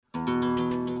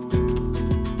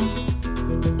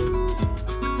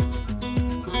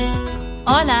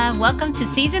Hola, welcome to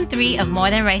season 3 of More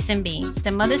Than Rice and Beans,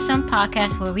 the Mother Son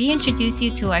podcast where we introduce you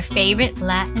to our favorite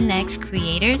Latinx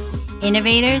creators,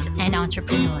 innovators, and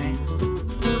entrepreneurs.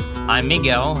 I'm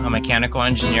Miguel, a mechanical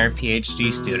engineer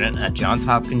PhD student at Johns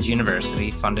Hopkins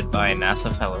University, funded by a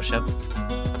NASA fellowship.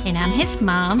 And I'm his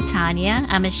mom, Tanya.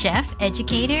 I'm a chef,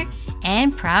 educator,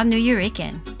 and proud New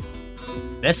Yorican.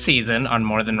 This season on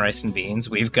More Than Rice and Beans,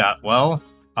 we've got, well,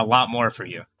 a lot more for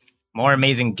you. More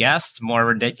amazing guests, more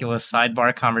ridiculous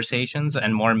sidebar conversations,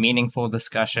 and more meaningful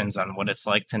discussions on what it's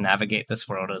like to navigate this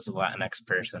world as a Latinx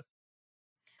person.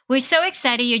 We're so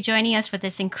excited you're joining us for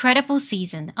this incredible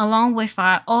season, along with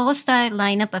our all-star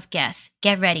lineup of guests.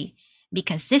 Get ready,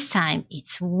 because this time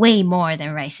it's way more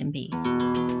than rice and beans.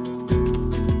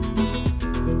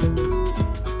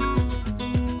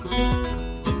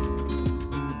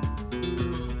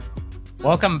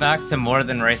 Welcome back to More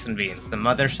Than Rice and Beans, the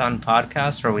Mother Son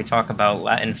podcast where we talk about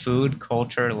Latin food,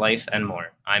 culture, life, and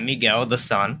more. I'm Miguel, the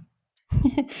son.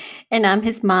 And I'm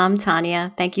his mom,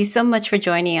 Tanya. Thank you so much for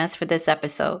joining us for this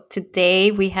episode.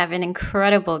 Today, we have an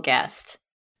incredible guest.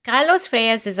 Carlos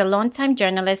Freyes is a longtime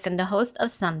journalist and the host of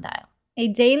Sundial, a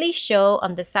daily show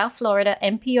on the South Florida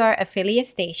NPR affiliate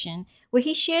station where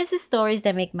he shares the stories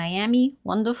that make Miami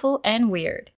wonderful and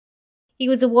weird. He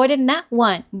was awarded not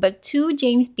one, but 2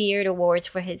 James Beard Awards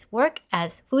for his work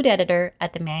as food editor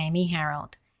at the Miami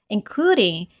Herald,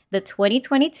 including the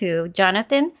 2022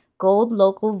 Jonathan Gold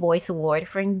Local Voice Award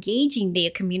for engaging the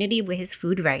community with his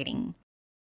food writing.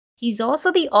 He's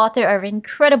also the author of an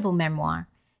incredible memoir,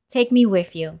 Take Me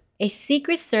With You, A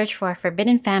Secret Search for a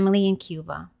Forbidden Family in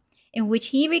Cuba, in which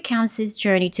he recounts his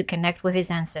journey to connect with his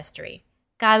ancestry.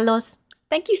 Carlos,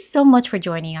 thank you so much for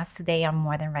joining us today on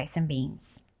More Than Rice and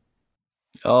Beans.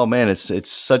 Oh man, it's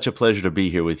such a pleasure to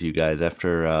be here with you guys.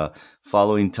 After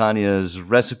following Tanya's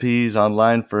recipes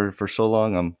online for so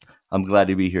long, I'm glad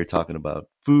to be here talking about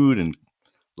food and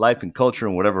life and culture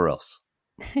and whatever else.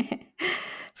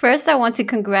 First, I want to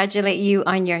congratulate you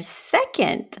on your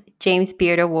 2nd James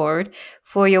Beard Award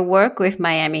for your work with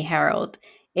Miami Herald.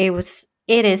 It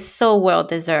is so well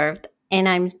deserved, and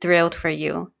I'm thrilled for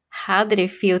you. How did it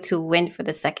feel to win for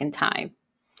the 2nd time?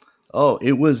 Oh,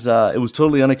 it was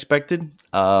totally unexpected.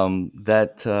 And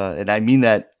I mean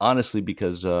that honestly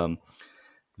because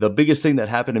the biggest thing that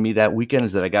happened to me that weekend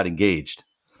is that I got engaged.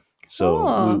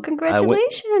 So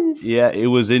congratulations! It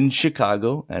was in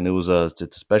Chicago, and it's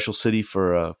a special city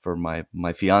for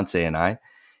my fiance and I,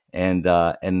 and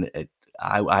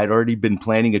I'd already been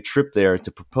planning a trip there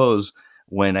to propose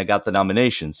when I got the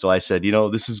nomination. So I said,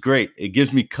 this is great. It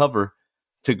gives me cover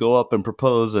to go up and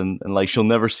propose, and like she'll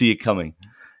never see it coming.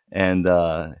 And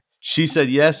she said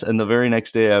yes, and the very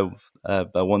next day I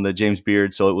won the James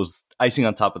Beard, so it was icing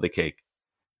on top of the cake.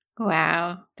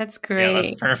 Wow, that's great. Yeah,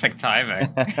 that's perfect timing.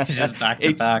 Just back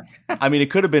to back. I mean, it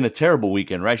could have been a terrible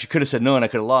weekend, right? She could have said no, and I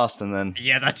could have lost, and then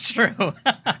yeah, that's true.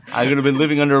 I could have been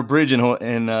living under a bridge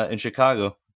in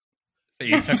Chicago. So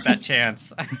you took that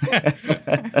chance.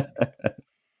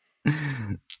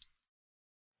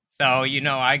 So,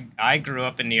 I grew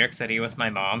up in New York City with my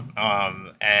mom,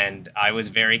 and I was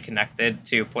very connected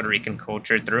to Puerto Rican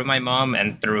culture through my mom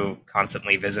and through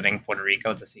constantly visiting Puerto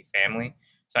Rico to see family.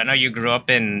 So I know you grew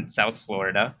up in South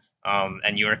Florida,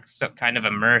 and you were kind of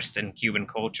immersed in Cuban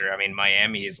culture. I mean,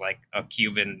 Miami is like a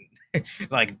Cuban,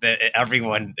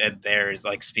 everyone there is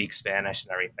like speaks Spanish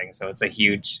and everything. So it's a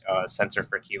huge center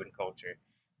for Cuban culture.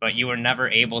 But you were never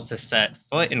able to set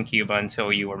foot in Cuba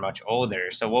until you were much older.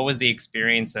 So what was the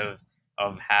experience of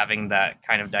having that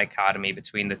kind of dichotomy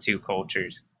between the two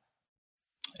cultures?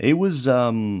 It was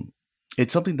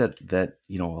it's something that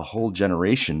a whole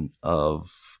generation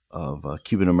of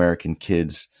Cuban American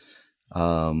kids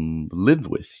lived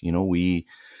with.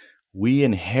 We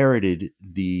inherited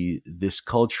this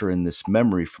culture and this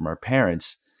memory from our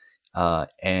parents,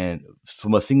 and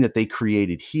from a thing that they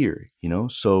created here.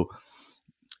 So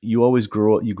you always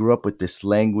grew up with this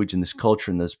language and this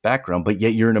culture and this background, but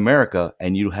yet you're in America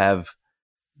and you have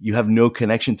no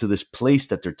connection to this place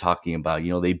that they're talking about.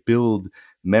 They build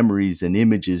memories and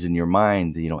images in your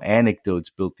mind.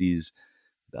 Anecdotes built these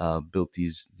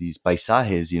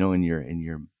paisajes, in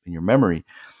your memory,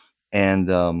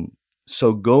 and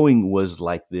so going was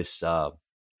like this.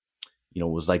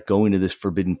 Was like going to this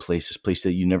forbidden place, this place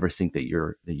that you never think that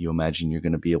you imagine you're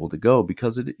going to be able to go,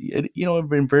 because it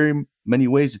in very many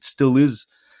ways it still is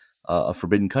a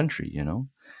forbidden country,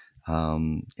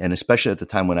 and especially at the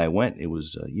time when I went, it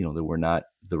was there were not,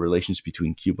 the relations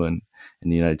between Cuba and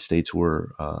the United States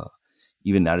were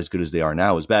even not as good as they are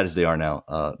now, as bad as they are now.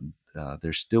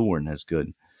 They still weren't as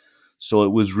good. So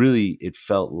it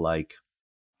felt like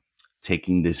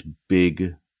taking this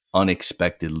big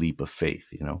unexpected leap of faith,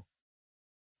 you know.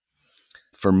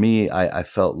 For me, I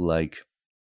felt like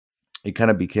it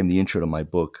kind of became the intro to my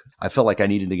book. I felt like I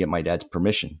needed to get my dad's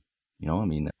permission. You know, I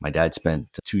mean, my dad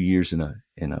spent 2 years in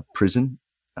a prison.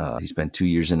 He spent 2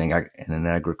 years in an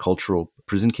agricultural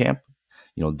prison camp,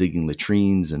 you know, digging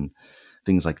latrines and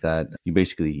things like that. You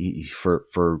basically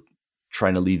for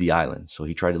trying to leave the island. So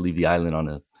he tried to leave the island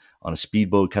on a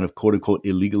speedboat, kind of quote unquote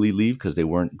illegally leave, because they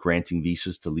weren't granting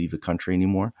visas to leave the country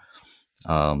anymore.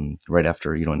 Right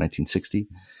after, you know, in 1960.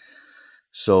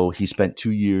 So he spent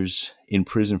 2 years in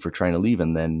prison for trying to leave.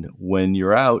 And then when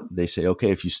you're out, they say, okay,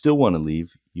 if you still want to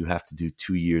leave, you have to do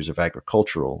 2 years of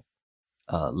agricultural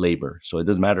labor. So it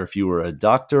doesn't matter if you were a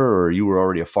doctor or you were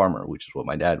already a farmer, which is what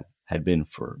my dad had been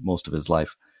for most of his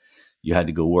life. You had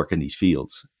to go work in these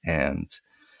fields. And,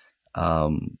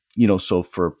 you know, so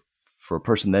for a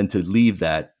person then to leave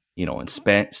that, you know, and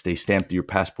stay stamped that your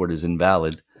passport is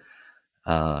invalid,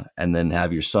 and then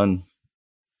have your son,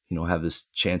 you know, have this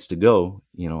chance to go,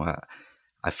 you know,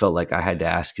 I felt like I had to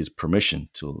ask his permission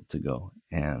to go.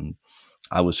 And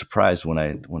I was surprised when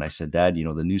I said, Dad, you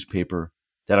know, the newspaper,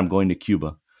 Dad, I'm going to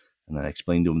Cuba. And then I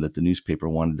explained to him that the newspaper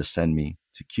wanted to send me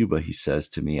to Cuba. He says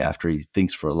to me, after he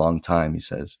thinks for a long time, he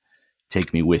says,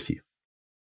 take me with you.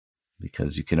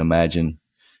 Because you can imagine,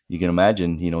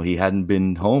 you know, he hadn't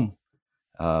been home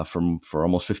for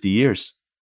almost 50 years.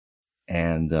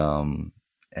 And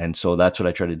so that's what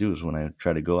I try to do is when I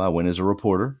try to go, I went as a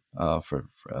reporter I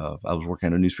was working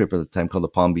at a newspaper at the time called the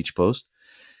Palm Beach Post.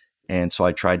 And so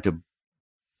I tried to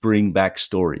bring back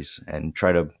stories and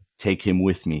try to take him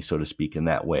with me, so to speak, in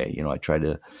that way. You know, I tried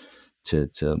to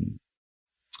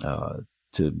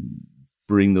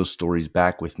bring those stories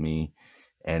back with me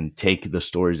and take the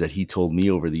stories that he told me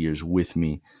over the years with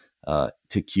me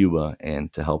to Cuba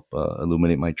and to help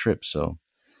illuminate my trip. So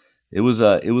it was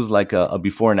like a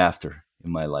before and after in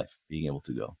my life, being able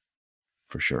to go,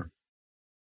 for sure.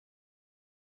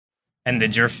 And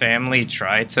did your family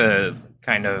try to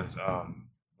kind of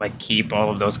like keep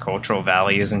all of those cultural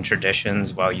values and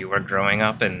traditions while you were growing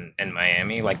up in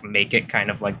Miami? Like make it kind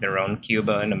of like their own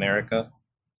Cuba in America?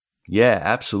 Yeah,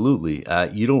 absolutely.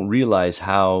 You don't realize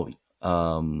how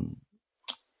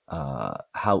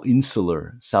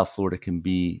insular South Florida can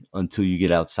be until you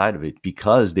get outside of it,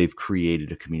 because they've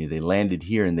created a community. They landed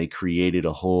here and they created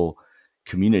a whole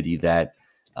community that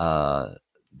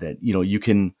you know, you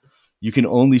can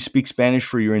only speak Spanish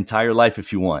for your entire life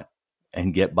if you want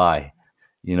and get by,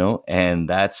 you know, and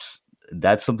that's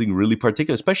something really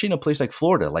particular, especially in a place like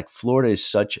Florida. Like Florida is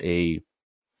such a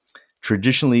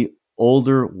traditionally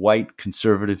older, white,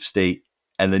 conservative state,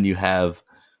 and then you have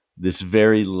this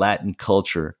very Latin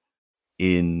culture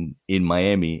in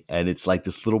Miami, and it's like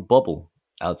this little bubble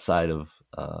outside of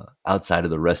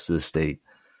the rest of the state.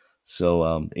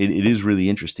 So it is really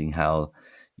interesting how,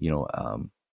 you know,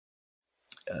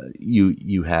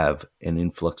 you have an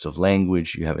influx of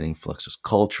language, you have an influx of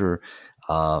culture,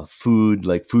 food,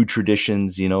 like food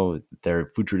traditions. You know, there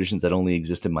are food traditions that only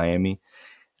exist in Miami.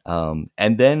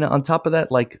 And then on top of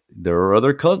that, like there are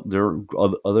other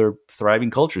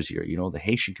thriving cultures here. You know, the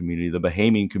Haitian community, the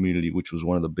Bahamian community, which was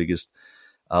one of the biggest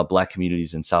Black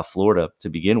communities in South Florida to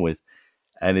begin with.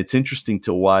 And it's interesting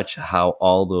to watch how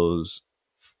all those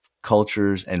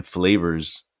cultures and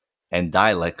flavors and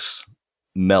dialects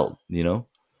melt. You know,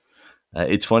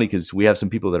 it's funny because we have some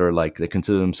people that are like, they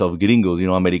consider themselves gringos, you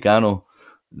know, Americano,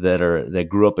 that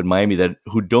grew up in Miami,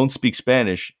 who don't speak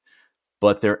Spanish,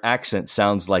 but their accent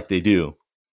sounds like they do.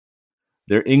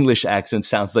 Their English accent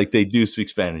sounds like they do speak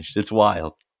Spanish. It's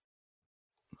wild.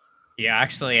 Yeah,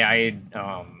 actually, I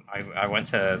went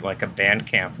to like a band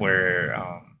camp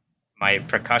where my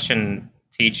percussion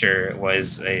teacher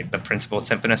was the principal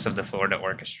timpanist of the Florida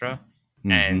Orchestra,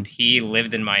 mm-hmm. and he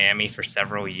lived in Miami for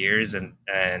several years and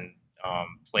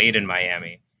played in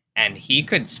Miami. And he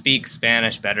could speak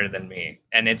Spanish better than me.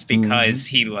 And it's because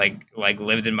he like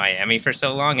lived in Miami for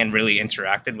so long and really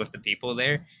interacted with the people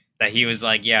there that he was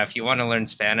like, yeah, if you want to learn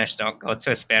Spanish, don't go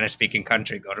to a Spanish speaking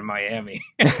country, go to Miami.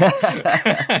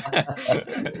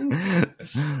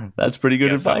 That's pretty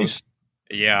good advice.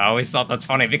 I always thought that's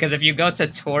funny because if you go to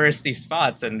touristy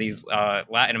spots in these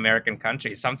Latin American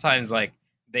countries, sometimes like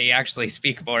they actually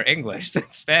speak more English than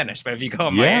Spanish. But if you go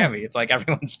to Miami, it's like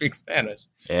everyone speaks Spanish.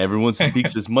 Everyone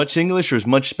speaks as much English or as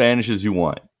much Spanish as you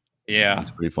want. Yeah.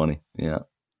 It's pretty funny. Yeah.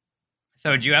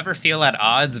 So do you ever feel at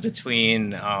odds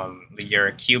between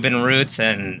your Cuban roots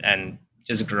and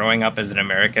just growing up as an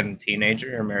American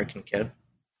teenager or American kid?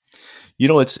 You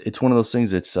know, it's one of those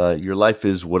things. It's your life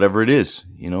is whatever it is.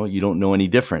 You know, you don't know any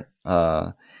different.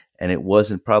 And it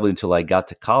wasn't probably until I got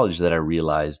to college that I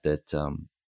realized that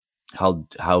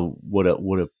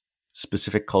what a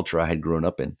specific culture I had grown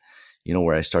up in,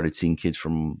 where I started seeing kids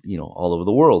from, all over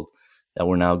the world that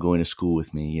were now going to school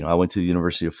with me. I went to the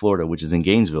University of Florida, which is in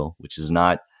Gainesville, which is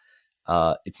not,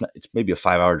 it's maybe a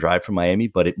 5-hour drive from Miami,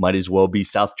 but it might as well be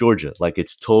South Georgia. Like,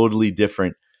 it's totally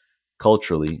different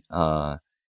culturally.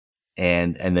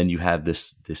 And then you have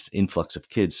this influx of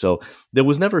kids. So there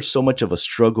was never so much of a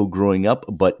struggle growing up,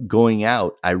 but going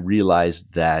out, I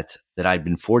realized that I'd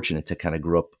been fortunate to kind of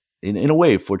grow up in a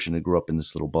way, fortunate to grow up in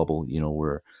this little bubble,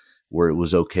 where it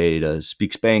was okay to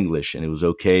speak Spanglish and it was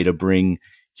okay to bring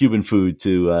Cuban food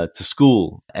to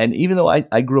school. And even though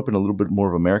I grew up in a little bit more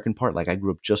of American part, like I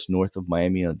grew up just north of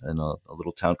Miami in a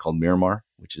little town called Miramar,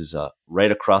 which is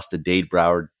right across the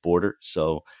Dade-Broward border.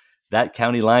 So that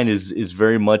county line is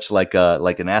very much like an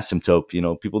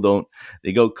asymptote. People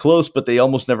they go close, but they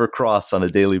almost never cross on a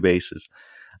daily basis.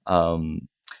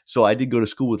 So I did go to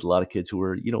school with a lot of kids who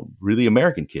were, really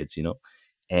American kids,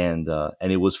 and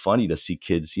it was funny to see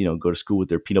kids, go to school with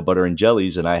their peanut butter and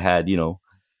jellies. And I had,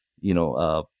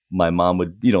 my mom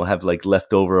would, have like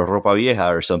leftover ropa vieja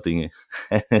or something.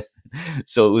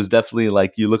 So it was definitely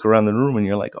like, you look around the room and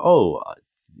you're like, oh,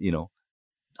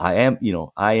 I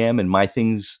am, and my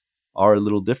things are a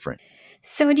little different.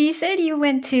 So you said you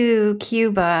went to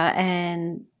Cuba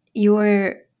and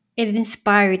it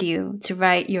inspired you to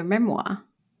write your memoir,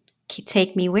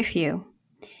 Take Me With You.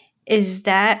 Is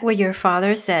that what your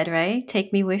father said, right?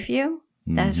 Take Me With You?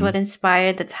 That's what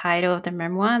inspired the title of the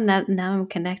memoir. Now I'm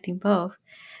connecting both.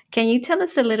 Can you tell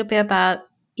us a little bit about,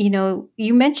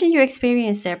 you mentioned your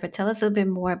experience there, but tell us a little bit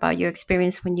more about your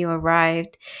experience when you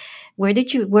arrived. Where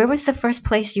was the first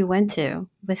place you went to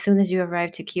as soon as you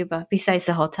arrived to Cuba, besides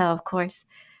the hotel, of course?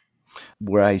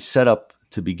 Where I set up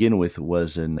to begin with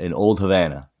was in Old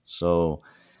Havana. So,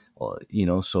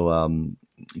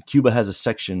 Cuba has a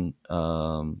section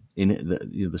in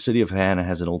the city of Havana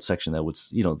has an old section that was,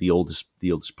 the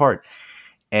oldest part.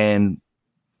 And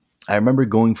I remember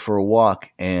going for a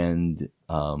walk and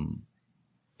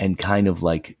kind of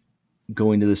like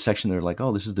going to this section. They're like,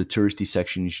 oh, this is the touristy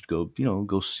section. You should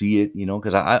go see it,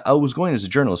 because I was going as a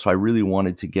journalist. So I really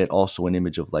wanted to get also an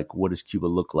image of like, what does Cuba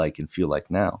look like and feel like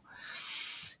now?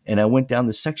 And I went down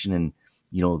this section and,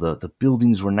 the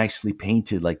buildings were nicely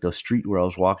painted, like the street where I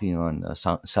was walking on, I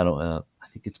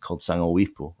think it's called San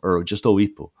Obispo or just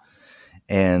Obispo.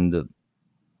 And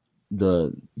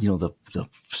the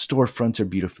storefronts are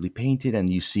beautifully painted, and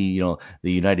you see, the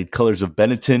United Colors of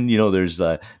Benetton.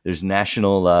 There's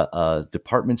national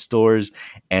department stores,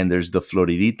 and there's the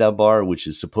Floridita bar, which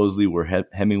is supposedly where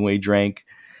Hemingway drank.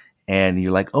 And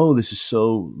you're like, oh, this is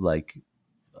so like,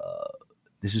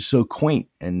 this is so quaint.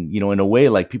 And, in a way,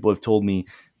 like people have told me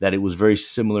that it was very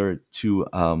similar to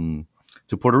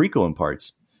Puerto Rico in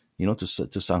parts,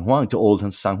 to San Juan, to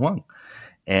old San Juan.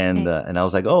 And I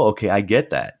was like, oh, okay, I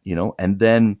get that, And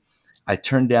then I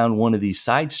turned down one of these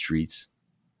side streets,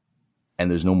 and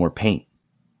there's no more paint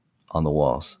on the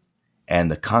walls,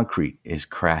 and the concrete is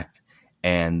cracked,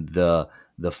 and the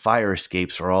fire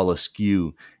escapes are all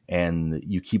askew, and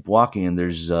you keep walking, and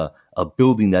there's a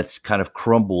building that's kind of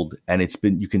crumbled, and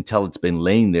you can tell it's been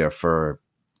laying there for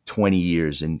 20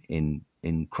 years in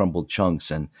crumbled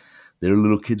chunks, and there are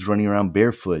little kids running around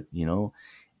barefoot,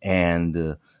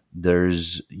 and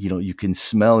there's, you can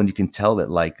smell and you can tell that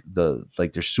like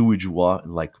there's sewage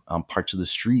like on parts of the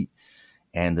street,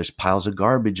 and there's piles of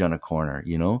garbage on a corner,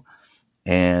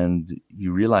 and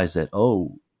you realize that,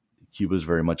 oh, Cuba is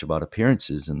very much about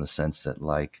appearances, in the sense that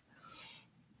like,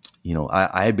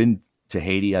 I had been to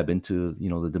Haiti. I've been to,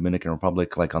 the Dominican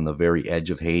Republic, like on the very edge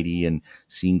of Haiti, and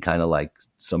seen kind of like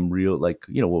some real, like,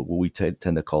 what we tend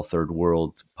to call third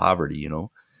world poverty,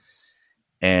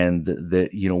 and that,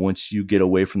 once you get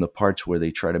away from the parts where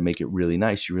they try to make it really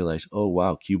nice, you realize, oh,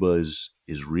 wow, Cuba is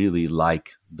really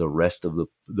like the rest of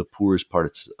the poorest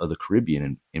parts of the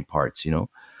Caribbean in parts,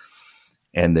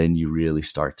 and then you really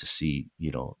start to see,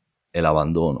 el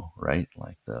abandono, right?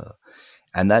 Like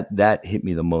and that hit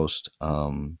me the most,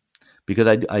 because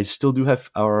I still do have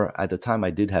at the time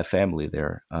I did have family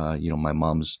there. My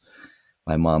mom's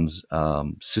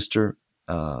sister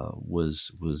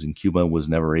was in Cuba and was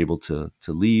never able to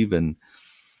leave,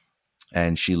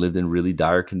 and she lived in really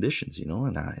dire conditions, in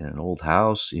an old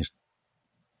house,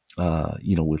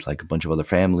 with like a bunch of other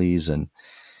families, and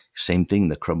same thing,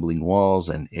 the crumbling walls,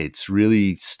 and it's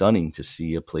really stunning to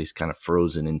see a place kind of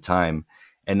frozen in time,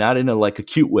 and not in a like a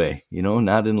cute way,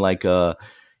 not in like a,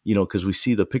 because we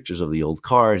see the pictures of the old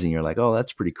cars and you're like, oh,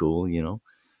 that's pretty cool,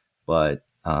 but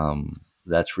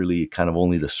that's really kind of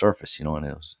only the surface, and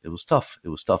it was tough. It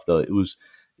was tough though. It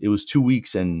was 2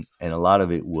 weeks, and a lot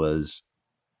of it was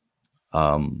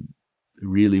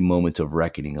really moment of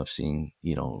reckoning of seeing,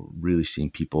 really seeing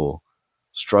people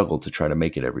struggle to try to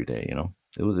make it every day.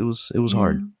 It was Yeah.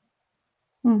 hard.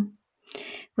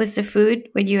 Was the food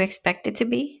what you expect it to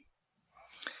be?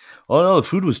 Oh no, the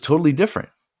food was totally different.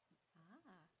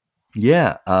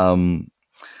 Yeah.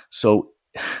 So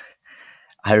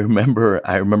I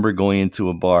remember going into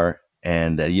a bar,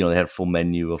 and they had a full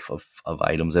menu of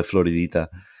items at Floridita,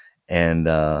 and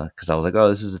because I was like, oh,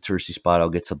 this is a touristy spot, I'll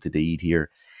get something to eat here.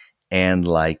 And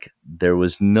like, there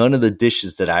was none of the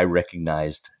dishes that I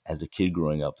recognized as a kid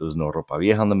growing up. There was no ropa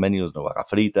vieja on the menu. There was no vaca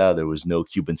frita. There was no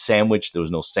Cuban sandwich. There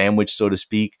was no sandwich, so to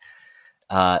speak.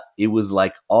 It was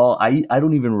like I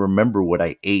don't even remember what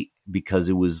I ate, because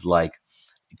it was like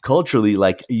culturally,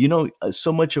 like,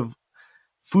 so much of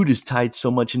food is tied so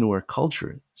much into our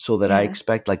culture, so that I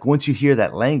expect, like, once you hear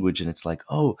that language and it's like,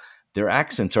 oh, their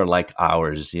accents are like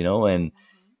ours,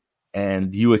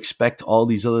 and you expect all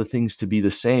these other things to be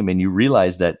the same, and you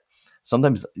realize that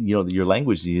sometimes, your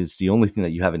language is the only thing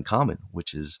that you have in common,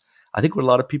 which is, I think, what a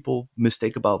lot of people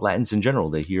mistake about Latins in general.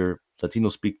 They hear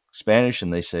Latinos speak Spanish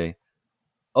and they say,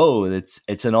 oh, it's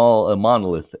a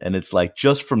monolith, and it's like,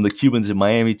 just from the Cubans in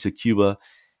Miami to Cuba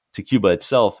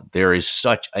itself, there is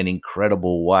such an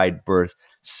incredible wide berth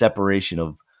separation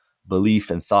of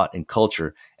belief and thought and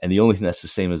culture, and the only thing that's the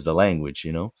same is the language,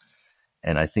 and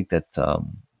I think that that's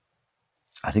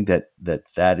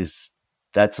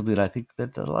something that I think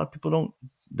that a lot of people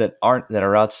that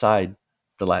are outside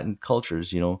the Latin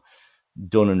cultures,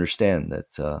 don't understand,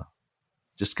 that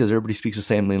just because everybody speaks the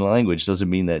same language doesn't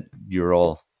mean that you're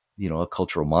all, a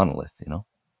cultural monolith,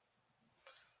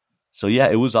 So yeah,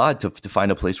 it was odd to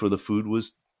find a place where the food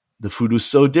was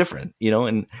so different,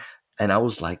 and I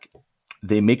was like,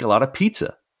 they make a lot of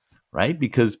pizza, right?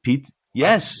 Because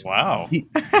yes, wow,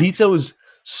 pizza was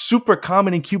super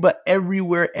common in Cuba,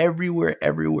 everywhere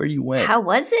you went. How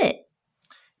was it?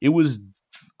 It was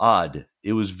odd.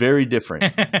 It was very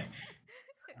different.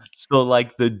 So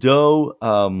like the dough,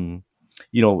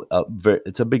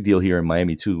 it's a big deal here in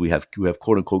Miami too. We have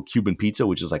quote unquote Cuban pizza,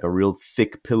 which is like a real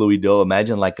thick, pillowy dough.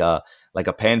 Imagine like a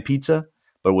pan pizza,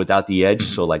 but without the edge.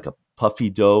 So like a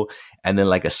puffy dough, and then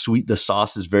like the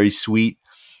sauce is very sweet,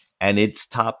 and it's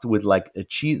topped with like a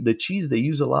cheese. The cheese, they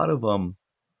use a lot of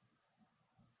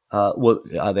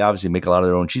they obviously make a lot of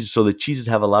their own cheeses. So the cheeses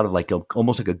have a lot of like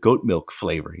almost like a goat milk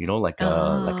flavor,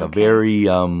 a very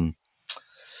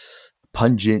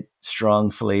pungent,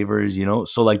 strong flavors,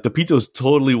 So like the pizza was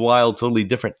totally wild, totally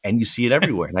different, and you see it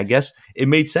everywhere. And I guess it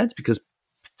made sense, because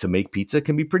to make pizza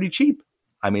can be pretty cheap.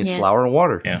 I mean, it's flour and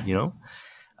water,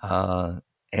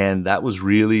 and that was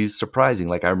really surprising.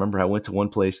 Like I remember I went to one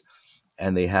place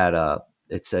and they had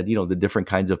it said, the different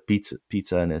kinds of pizza,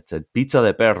 and it said pizza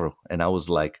de perro, and I was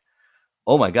like,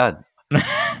 oh my god,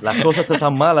 la cosa está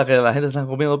tan mala que la gente está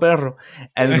comiendo perro.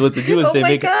 And what they do is they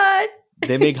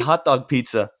make hot dog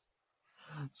pizza.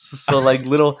 So like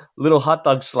little hot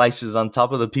dog slices on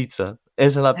top of the pizza.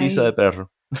 Esa es la pizza de perro.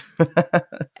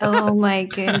 Oh my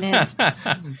goodness.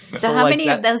 So how many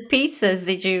of those pizzas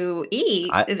did you eat?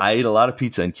 I ate a lot of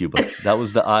pizza in Cuba. That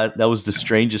was the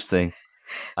strangest thing.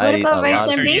 What about rice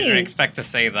and beans? You didn't expect to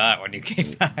say that when you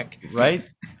came back. Right.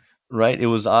 It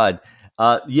was odd.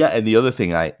 Yeah, and the other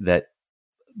thing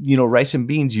rice and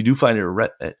beans, you do find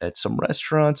it at some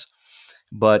restaurants,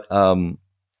 but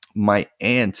my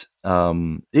aunt,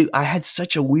 I had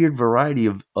such a weird variety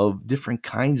of different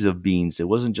kinds of beans. It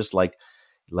wasn't just like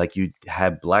you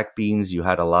had black beans. You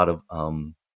had a lot of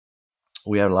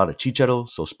we had a lot of chicharo,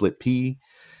 so split pea.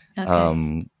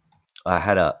 Okay. I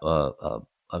had a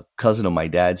cousin of my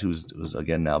dad's who's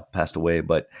again now passed away,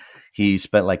 but he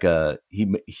spent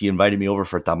he invited me over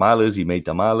for tamales. He made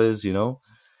tamales,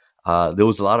 there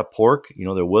was a lot of pork,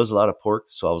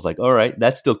 so I was like, all right,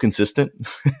 that's still consistent.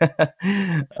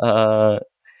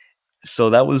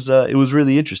 So that was it was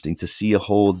really interesting to see a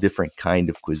whole different kind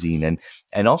of cuisine,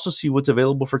 and also see what's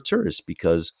available for tourists,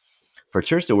 because for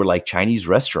tourists there were like Chinese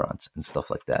restaurants and stuff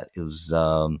like that. It was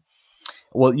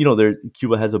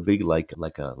Cuba has a big like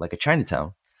a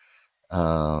Chinatown,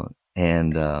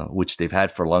 and which they've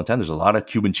had for a long time. There's a lot of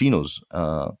Cuban chinos,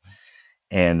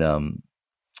 and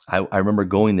I remember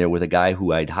going there with a guy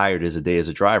who I'd hired as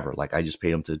a driver. Like I just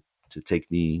paid him to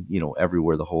take me,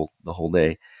 everywhere the whole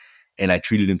day. And I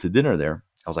treated him to dinner there.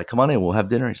 I was like, come on in, we'll have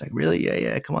dinner. He's like, really?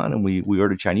 Yeah, come on. And we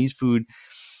ordered Chinese food,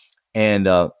 and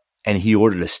he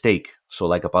ordered a steak. So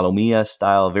like a palomilla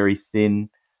style, very thin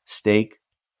steak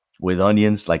with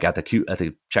onions, like at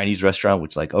the Chinese restaurant,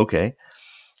 which like, okay.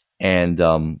 And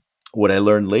what I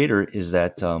learned later is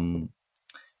that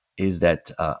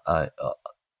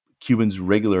Cubans,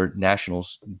 regular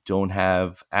nationals, don't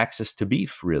have access to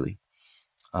beef really.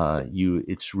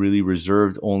 It's really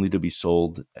reserved only to be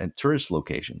sold at tourist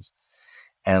locations.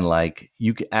 And like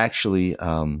you can actually,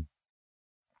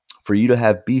 for you to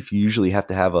have beef, you usually have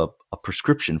to have a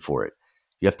prescription for it.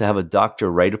 You have to have a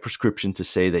doctor write a prescription to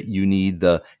say that you need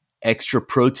the extra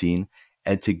protein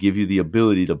and to give you the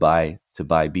ability to buy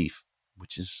beef,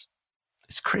 which is,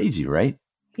 it's crazy, right?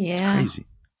 Yeah. It's crazy.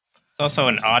 It's also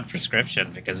an odd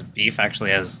prescription because beef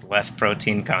actually has less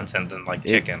protein content than like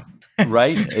chicken.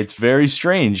 Right? It's very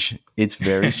strange. It's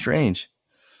very strange.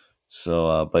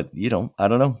 So, but I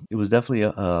don't know. It was definitely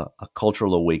a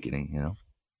cultural awakening.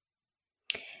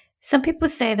 Some people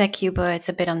say that Cuba is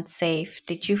a bit unsafe.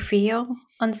 Did you feel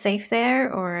unsafe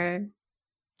there, or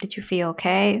did you feel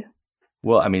okay?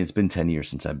 Well, I mean, it's been 10 years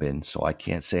since I've been, so I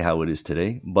can't say how it is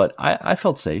today, but I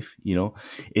felt safe.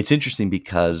 It's interesting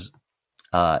because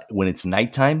when it's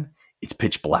nighttime, it's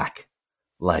pitch black.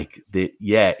 Like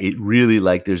it really,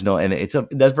 like there's no, and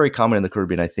that's very common in the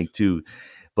Caribbean, I think too.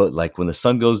 But like when the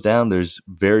sun goes down, there's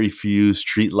very few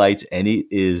street lights and it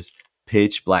is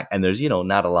pitch black. And there's,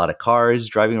 not a lot of cars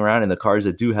driving around, and the cars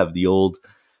that do have the old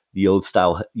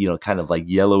style, kind of like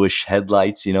yellowish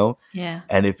headlights, Yeah.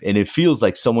 and it feels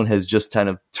like someone has just kind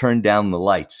of turned down the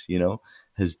lights,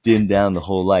 has dimmed down the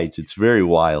whole lights. It's very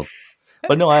wild.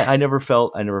 But no, I never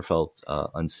felt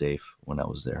unsafe when I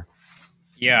was there.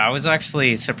 Yeah, I was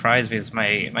actually surprised because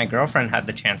my girlfriend had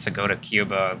the chance to go to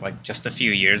Cuba like just a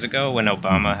few years ago when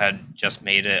Obama had just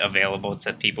made it available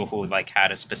to people who like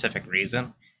had a specific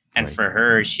reason. And Right. for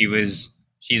her, she's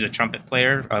a trumpet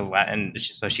player,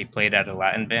 so she played at a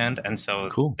Latin band, and so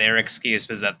Cool. their excuse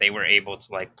was that they were able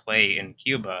to like play in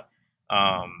Cuba,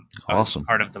 Awesome. as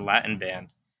part of the Latin band.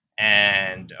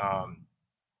 And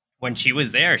when she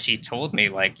was there, she told me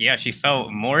like, yeah, she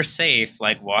felt more safe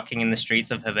like walking in the streets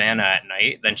of Havana at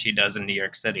night than she does in New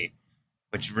York City,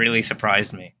 which really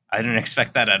surprised me. I didn't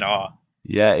expect that at all.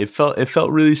 Yeah, it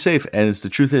felt really safe. And the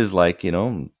truth is, like,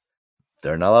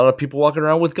 there are not a lot of people walking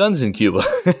around with guns in Cuba.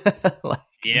 Like,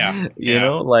 Yeah.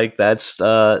 like that's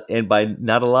and by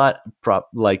not a lot,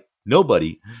 like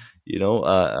nobody,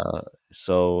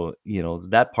 so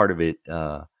that part of it,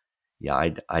 yeah,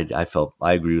 I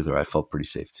agree with her. I felt pretty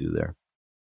safe too there.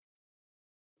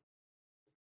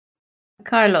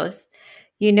 Carlos,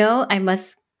 I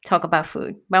must talk about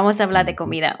food. Vamos a hablar de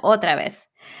comida otra vez.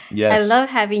 Yes. I love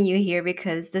having you here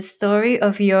because the story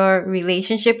of your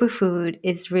relationship with food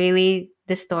is really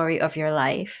the story of your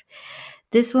life.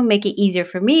 This will make it easier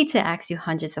for me to ask you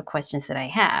hundreds of questions that I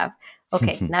have.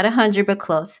 Okay, not 100, but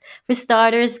close. For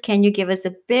starters, can you give us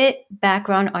a bit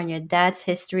background on your dad's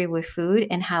history with food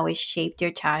and how it shaped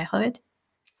your childhood?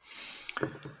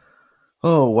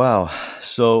 Oh, wow.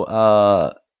 So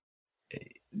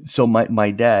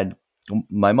my dad,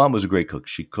 my mom was a great cook.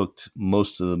 She cooked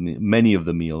many of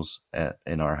the meals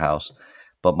in our house.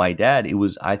 But my dad,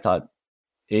 I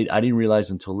didn't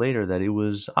realize until later that it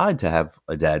was odd to have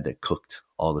a dad that cooked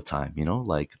all the time,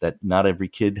 like that not every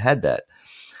kid had that.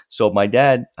 So my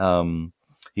dad,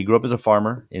 he grew up as a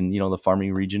farmer in, the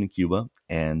farming region in Cuba.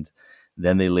 And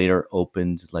then they later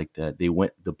opened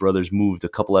the brothers moved a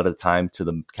couple at a time to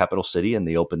the capital city, and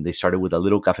they started with a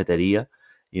little cafeteria,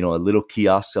 a little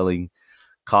kiosk selling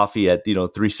coffee at,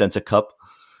 3 cents a cup,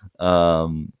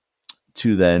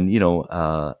 to then,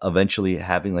 eventually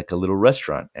having like a little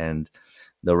restaurant. And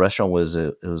the restaurant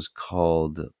was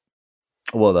called,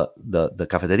 well, the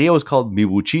cafeteria was called Mi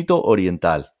Buchito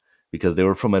Oriental because they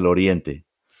were from El Oriente.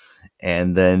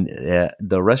 And then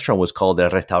the restaurant was called El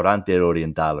Restaurante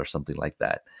Oriental or something like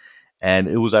that. And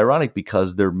it was ironic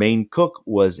because their main cook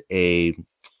was a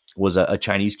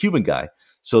Chinese Cuban guy.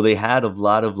 So they had a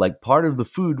lot of like, part of the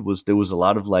food there was a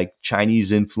lot of like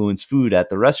Chinese influenced food at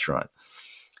the restaurant.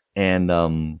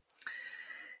 And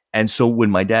so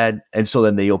when my dad, and so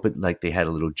then they opened, like they had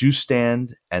a little juice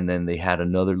stand, and then they had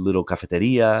another little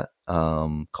cafeteria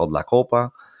called La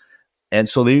Copa. And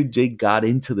so they got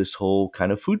into this whole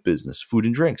kind of food business, food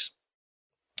and drinks.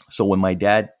 So when my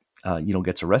dad,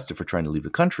 gets arrested for trying to leave the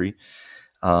country,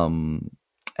 and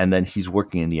then he's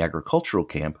working in the agricultural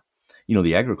camp,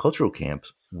 the agricultural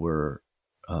camps were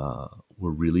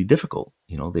really difficult.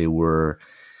 They were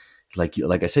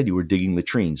like I said, you were digging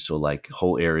latrines. So like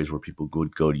whole areas where people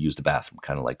would go to use the bathroom,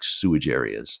 kind of like sewage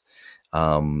areas.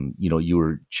 You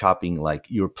were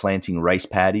you were planting rice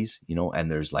paddies, and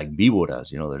there's like víboras,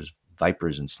 there's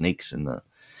vipers and snakes in the,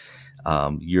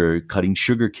 you're cutting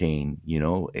sugar cane,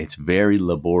 it's very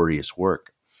laborious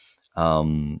work.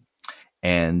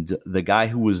 And the guy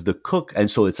who was the cook, and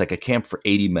so it's like a camp for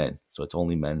 80 men. So it's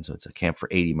only men. So it's a camp for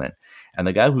 80 men. And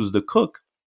the guy who's the cook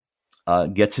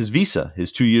gets his visa.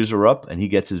 His 2 years are up and he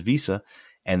gets his visa.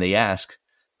 And they ask,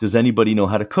 does anybody know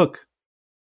how to cook?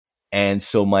 And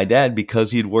so my dad,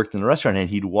 because he'd worked in a restaurant and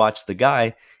he'd watched the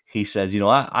guy, he says,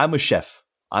 I'm a chef.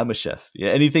 I'm a chef. Yeah,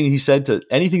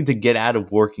 anything to get out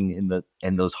of working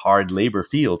in those hard labor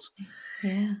fields.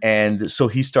 Yeah. And so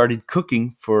he started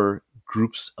cooking for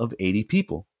groups of 80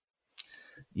 people.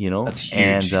 That's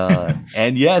huge.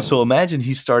 And yeah, so imagine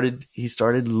he started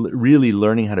really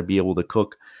learning how to be able to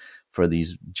cook for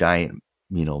these giant,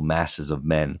 masses of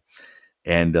men.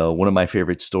 And one of my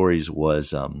favorite stories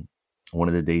was one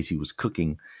of the days he was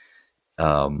cooking,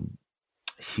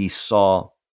 he saw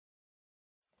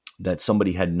that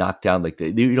somebody had knocked down, like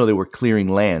they were clearing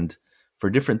land for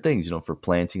different things, for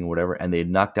planting or whatever, and they had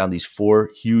knocked down these 4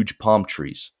 huge palm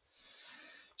trees.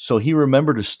 So he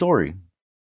remembered a story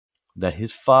that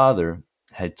his father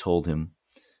had told him,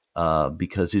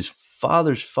 because his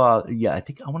father's father, I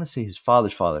want to say his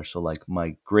father's father, so like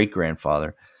my great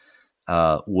grandfather,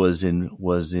 was in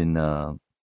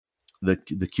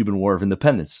the Cuban War of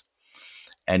Independence,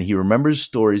 and he remembers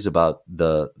stories about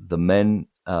the men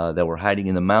that were hiding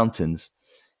in the mountains,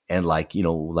 and like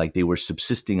they were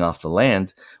subsisting off the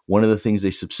land. One of the things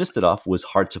they subsisted off was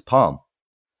hearts of palm,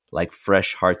 like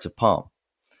fresh hearts of palm.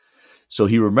 So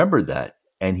he remembered that,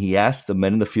 and he asked the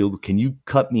men in the field, "Can you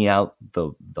cut me out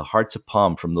the hearts of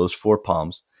palm from those 4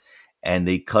 palms?" And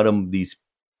they cut him these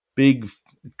big,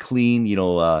 clean,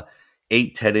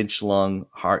 8-10 inch long,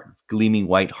 gleaming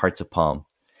white hearts of palm.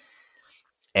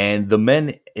 And the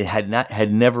men had not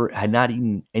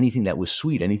eaten anything that was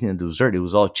sweet, anything that was dessert. It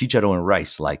was all chicharo and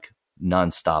rice, like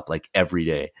nonstop, like every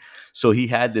day. So he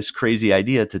had this crazy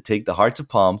idea to take the hearts of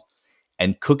palm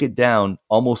and cook it down,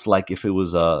 almost like if it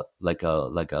was like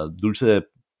a dulce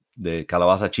de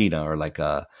calabaza china, or like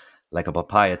a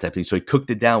papaya type thing. So he cooked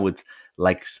it down with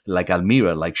like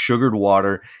almira, like sugared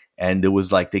water, and there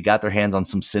was like they got their hands on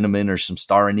some cinnamon or some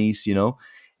star anise,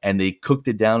 and they cooked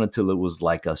it down until it was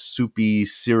like a soupy,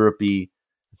 syrupy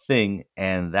thing.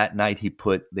 And that night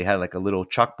they had like a little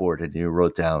chalkboard, and he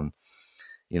wrote down,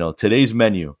 today's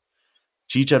menu: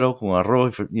 chicharo con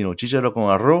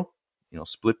arroz,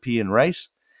 split pea and rice,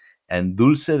 and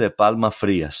dulce de palma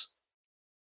frías.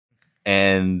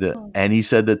 And he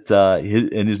said that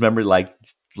in his memory, like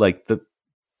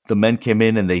the men came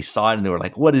in and they saw it and they were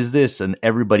like, "What is this?" And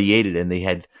everybody ate it, and they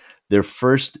had their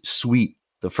first sweet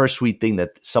thing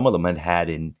that some of them had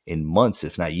in months,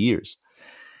 if not years.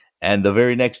 And the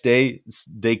very next day,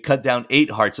 they cut down 8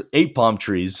 palm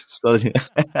trees.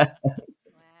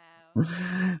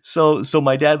 So, so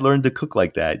my dad learned to cook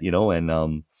like that,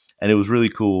 and it was really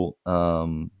cool,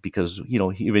 because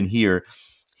even here,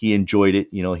 he enjoyed it.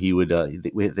 He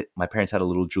would. My parents had a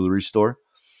little jewelry store,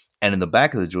 and in the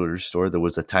back of the jewelry store, there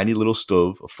was a tiny little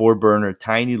stove, a 4-burner,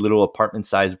 tiny little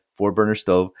apartment-sized 4-burner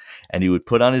stove, and he would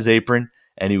put on his apron,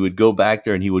 and he would go back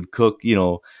there and he would cook,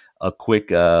 a quick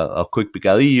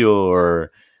picadillo,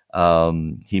 or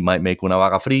he might make una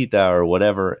vaca frita or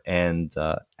whatever. And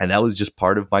that was just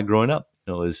part of my growing up,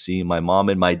 is seeing my mom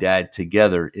and my dad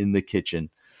together in the kitchen,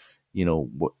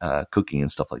 cooking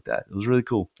and stuff like that. It was really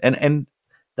cool. And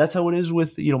that's how it is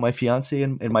with, my fiance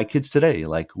and my kids today.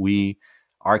 Like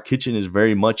our kitchen is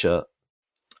very much a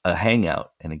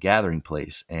hangout and a gathering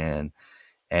place. And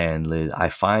I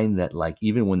find that, like,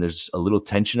 even when there's a little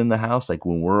tension in the house, like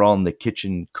when we're all in the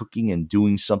kitchen cooking and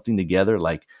doing something together,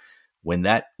 like when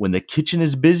the kitchen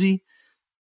is busy,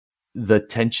 the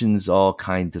tensions all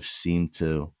kind of seem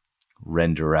to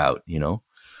render out,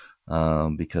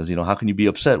 because, how can you be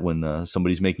upset when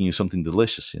somebody's making you something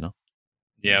delicious,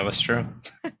 Yeah, that's true.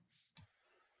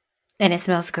 And it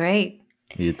smells great.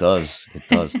 It does. It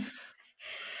does.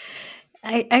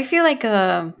 I feel like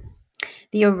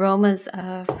the aromas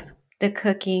of the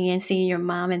cooking and seeing your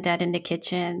mom and dad in the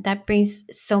kitchen, that brings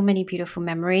so many beautiful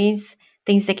memories,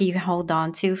 things that you can hold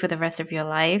on to for the rest of your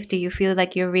life. Do you feel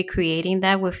like you're recreating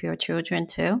that with your children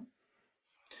too?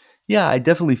 Yeah, I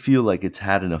definitely feel like it's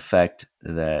had an effect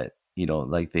that,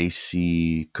 like they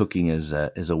see cooking as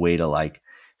a way to like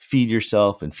feed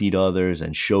yourself and feed others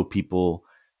and show people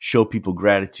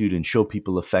gratitude and show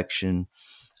people affection.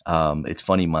 It's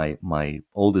funny, my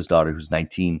oldest daughter, who's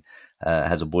 19,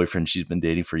 has a boyfriend she's been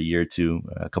dating for a year or two,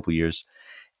 a couple years.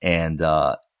 And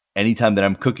anytime that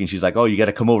I'm cooking, she's like, "Oh, you got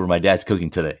to come over. My dad's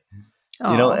cooking today."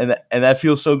 Aww. And that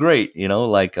feels so great.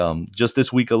 Like just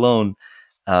this week alone,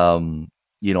 I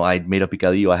made a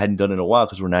picadillo. I hadn't done it in a while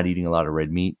because we're not eating a lot of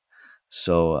red meat.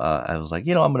 So I was like,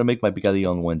 I'm going to make my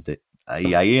picadillo on Wednesday.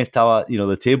 Ahí estaba,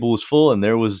 the table was full, and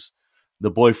there was the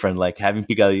boyfriend, like, having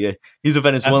picadillo. He's a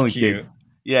Venezuelan kid.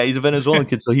 Yeah, he's a Venezuelan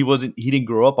kid, so he didn't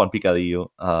grow up on picadillo.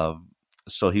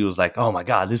 So he was like, "Oh my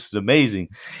God, this is amazing."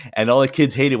 And all the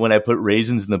kids hate it when I put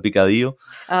raisins in the picadillo.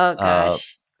 Oh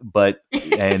gosh. but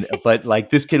like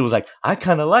this kid was like, I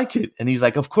kind of like it, and he's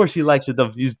like, of course he likes it.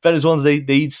 These Venezuelans, they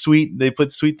eat sweet, they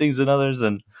put sweet things in others,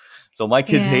 and so my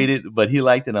kids hate it, but he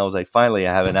liked it. And I was like, finally,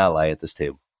 I have an ally at this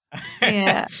table.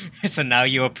 Yeah. So now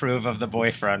you approve of the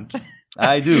boyfriend.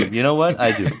 I do. You know what?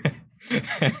 I do.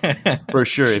 For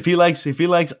sure. If he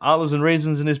likes olives and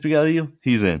raisins in his picadillo,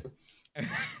 he's in.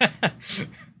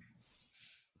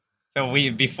 So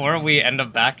before we end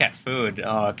up back at food,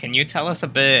 can you tell us a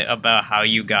bit about how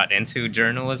you got into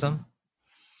journalism?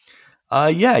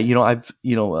 Yeah,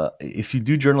 if you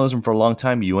do journalism for a long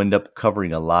time, you end up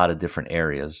covering a lot of different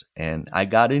areas. And I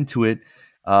got into it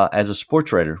as a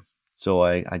sports writer. So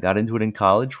I got into it in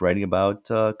college, writing about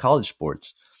college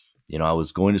sports. I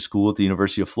was going to school at the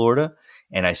University of Florida,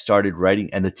 and I started writing.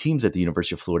 And the teams at the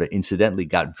University of Florida, incidentally,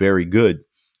 got very good.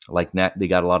 They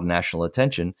got a lot of national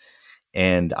attention.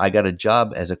 And I got a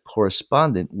job as a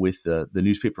correspondent with the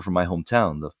newspaper from my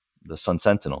hometown, the Sun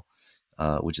Sentinel,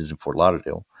 which is in Fort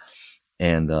Lauderdale.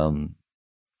 And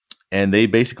they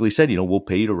basically said, we'll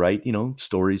pay you to write,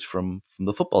 stories from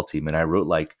the football team. And I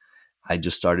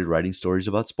just started writing stories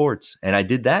about sports. And I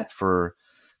did that for,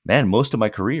 most of my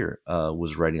career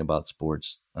was writing about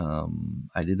sports.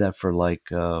 I did that for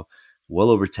well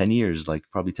over 10 years,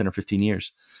 probably 10 or 15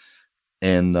 years.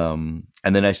 And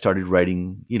then I started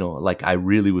writing, I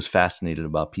really was fascinated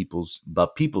about people's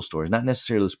stories, not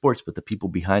necessarily the sports, but the people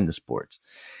behind the sports.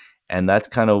 And that's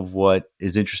kind of what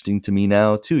is interesting to me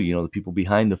now too. The people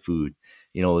behind the food,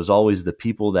 there's always the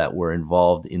people that were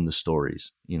involved in the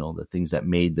stories, the things that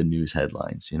made the news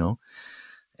headlines,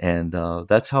 and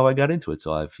that's how I got into it.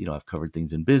 So I've covered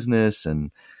things in business,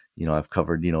 and, I've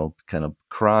covered, kind of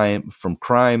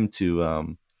crime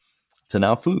to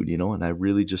now food, and I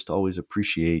really just always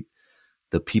appreciate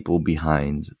the people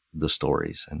behind the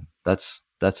stories. And that's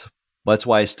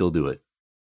why I still do it.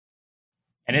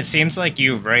 And it seems like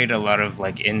you write a lot of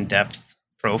in-depth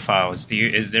profiles.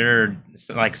 Is there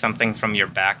something from your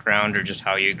background or just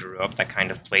how you grew up that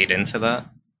kind of played into that?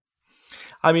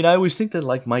 I mean, I always think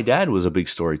that my dad was a big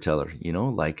storyteller,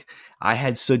 I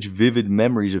had such vivid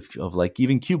memories of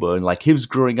even Cuba and his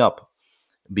growing up,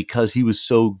 because he was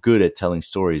so good at telling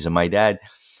stories. And my dad,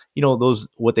 those,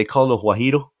 what they call los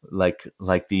guajiros, like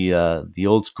the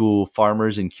old school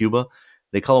farmers in Cuba,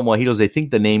 they call them guajiros. They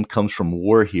think the name comes from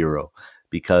war hero,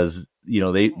 because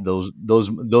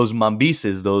those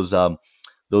mambises,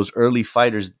 those early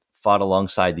fighters fought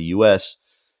alongside the U.S.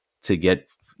 to get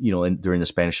during the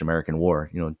Spanish American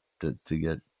War, to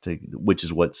which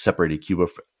is what separated Cuba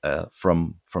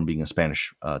from being a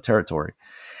Spanish territory.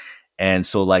 And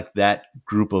so that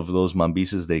group of those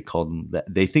mambises, they call them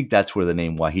that. They think that's where the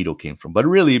name Guajiro came from, but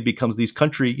really it becomes these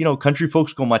country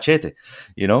folks con machete,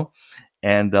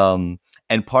 and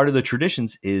part of the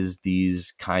traditions is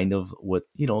these kind of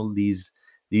these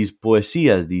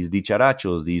poesías, these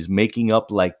dicharachos, these making up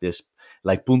this,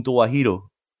 Punto Guajiro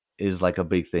is a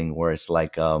big thing where it's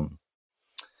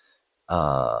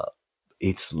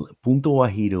it's Punto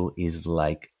Guajiro is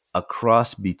a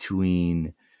cross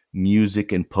between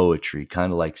music and poetry,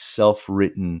 kind of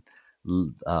self-written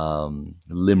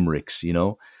limericks,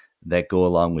 that go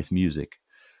along with music.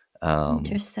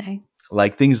 Interesting.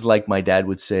 Things my dad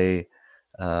would say.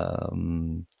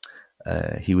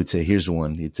 He would say, here's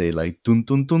one. He'd say tun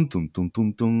tun tun tun tun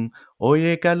tun tun.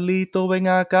 Oye Carlito, ven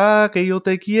acá que yo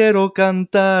te quiero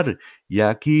cantar. Y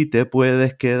aquí te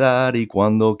puedes quedar y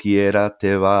cuando quieras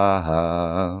te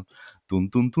vas. Tun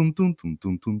tun tun tun tun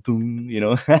tun tun tun.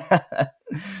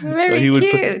 Very so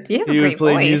cute. You have a great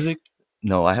voice. Music.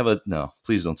 No,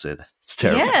 please don't say that. It's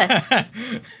terrible. Yes.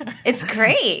 It's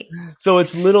great. So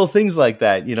it's little things like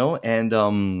that,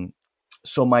 and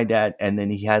so my dad, and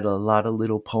then he had a lot of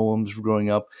little poems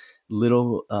growing up,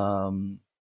 little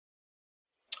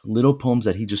poems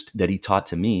that he taught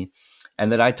to me,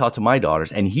 and that I taught to my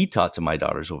daughters, and he taught to my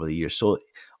daughters over the years. So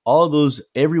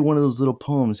every one of those little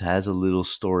poems has a little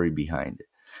story behind it.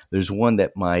 There's one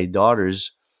that my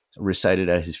daughters recited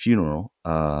at his funeral,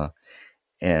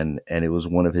 and it was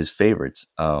one of his favorites.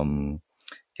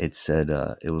 It said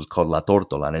it was called La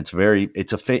Tórtola, and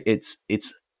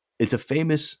it's a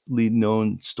famously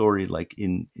known story,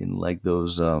 in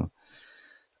those in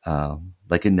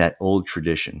that old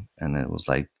tradition. And it was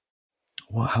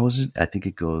how is it? I think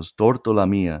it goes, Tórtola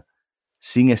mía,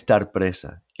 sin estar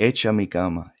presa, echa mi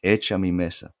cama, echa mi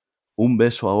mesa, un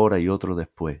beso ahora y otro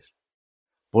después.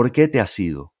 ¿Por qué te has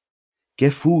ido?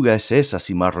 ¿Qué fuga es esa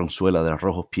cimarronzuela de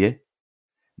rojos pies?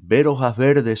 Ver hojas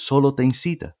verdes solo te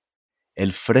incita,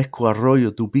 el fresco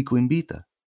arroyo tu pico invita,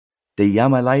 te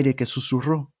llama el aire que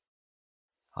susurró.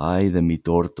 Ay de mi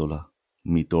tórtola,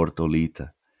 mi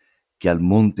tortolita, que al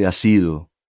monte has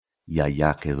ido, ya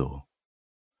ya quedó.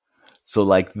 So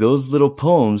like those little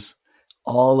poems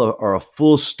all are a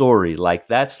full story. Like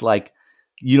that's like,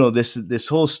 this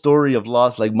whole story of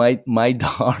loss. Like my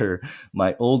daughter,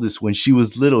 my oldest, when she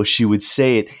was little, she would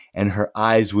say it and her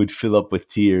eyes would fill up with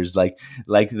tears. Like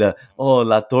the, oh,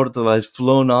 la tortola has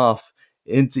flown off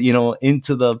into,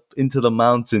 into the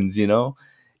mountains,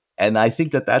 And I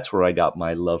think that that's where I got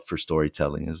my love for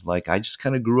storytelling, is like I just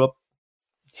kind of grew up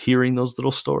hearing those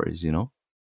little stories.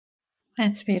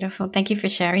 That's beautiful. Thank you for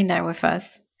sharing that with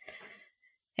us.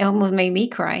 It almost made me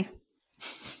cry.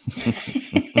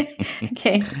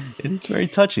 Okay. It is very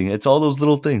touching. It's all those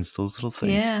little things.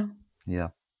 Yeah. Yeah.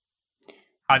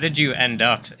 How did you end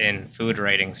up in food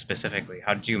writing specifically?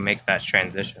 How did you make that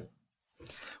transition?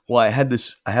 Well, I have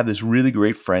this really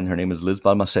great friend. Her name is Liz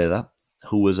Balmaceda,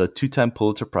 who was a 2-time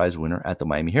Pulitzer Prize winner at the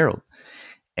Miami Herald.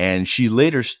 And she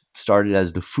later started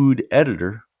as the food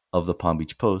editor of the Palm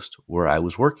Beach Post, where I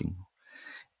was working.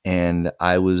 And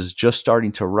I was just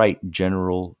starting to write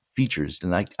general features,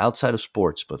 and like outside of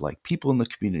sports, but like people in the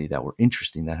community that were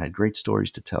interesting, that had great stories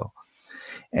to tell.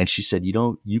 And she said,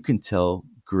 you can tell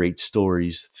great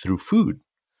stories through food.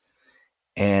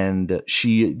 And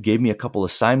she gave me a couple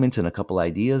assignments and a couple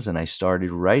ideas, and I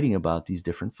started writing about these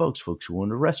different folks who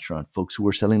owned a restaurant, folks who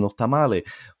were selling los tamales,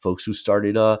 folks who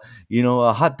started a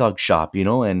hot dog shop,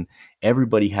 and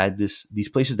everybody had these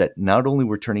places that not only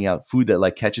were turning out food that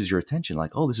like catches your attention,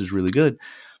 like, oh, this is really good,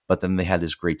 but then they had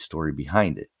this great story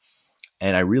behind it.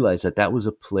 And I realized that was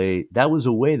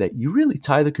a way that you really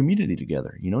tie the community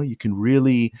together. You can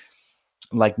really,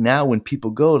 like, now when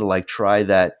people go to like try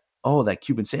that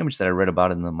Cuban sandwich that I read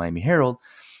about in the Miami Herald,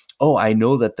 oh, I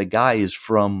know that the guy is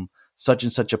from such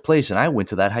and such a place, and I went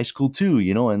to that high school too,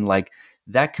 and like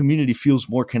that community feels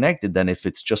more connected than if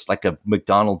it's just like a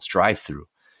McDonald's drive-through,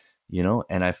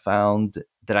 and I found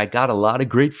that I got a lot of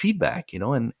great feedback,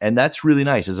 and that's really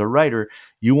nice. As a writer,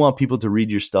 you want people to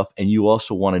read your stuff, and you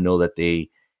also want to know that they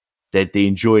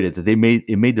enjoyed it, that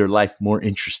it made their life more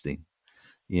interesting,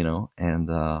 and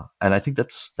I think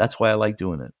that's why I like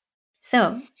doing it.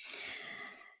 So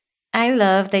I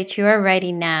love that you are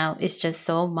writing now is just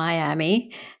so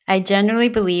Miami. I generally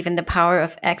believe in the power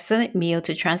of excellent meal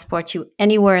to transport you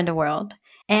anywhere in the world.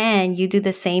 And you do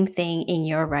the same thing in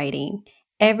your writing.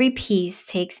 Every piece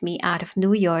takes me out of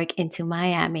New York into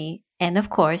Miami. And of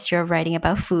course, you're writing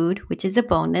about food, which is a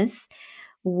bonus.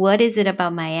 What is it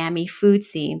about Miami food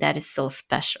scene that is so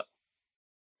special?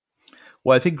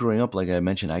 Well, I think growing up, like I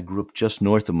mentioned, I grew up just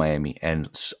north of Miami, and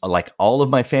like all of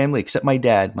my family, except my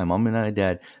dad, my mom and my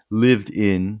dad, lived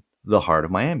in the heart of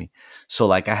Miami. So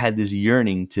like I had this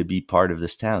yearning to be part of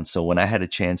this town. So when I had a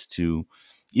chance to,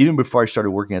 even before I started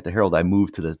working at the Herald, I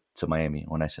moved to Miami.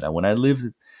 When I said I want to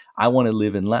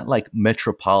live in not like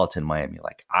metropolitan Miami.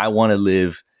 Like I want to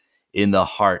live in the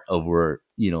heart of where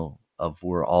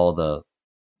all the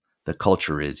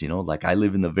culture is. Like I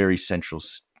live in the very central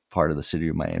part of the city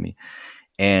of Miami.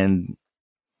 And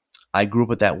I grew up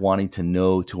with that wanting to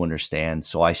know, to understand.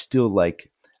 So I still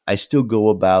go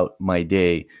about my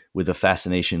day with a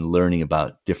fascination learning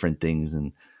about different things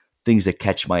and things that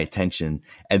catch my attention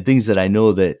and things that I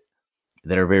know that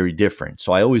are very different.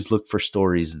 So I always look for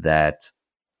stories that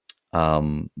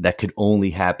could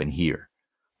only happen here.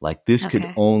 Like this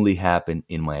could only happen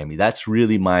in Miami. That's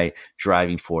really my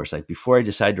driving force. Like before I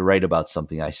decide to write about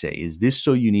something, I say, is this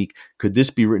so unique? Could this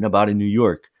be written about in New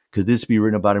York? Could this be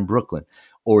written about in Brooklyn?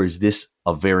 Or is this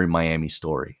a very Miami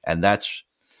story? And that's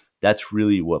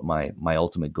really what my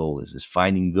ultimate goal is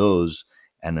finding those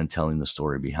and then telling the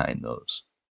story behind those.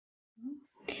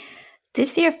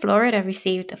 This year, Florida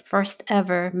received the first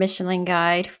ever Michelin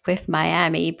Guide, with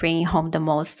Miami bringing home the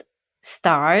most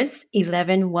stars,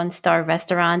 11 one-star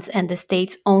restaurants, and the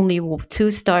state's only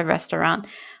 2-star restaurant.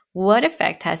 What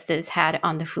effect has this had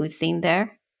on the food scene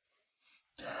there?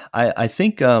 I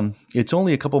think it's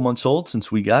only a couple months old since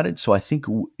we got it, so I think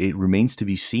it remains to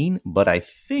be seen. But I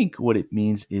think what it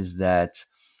means is that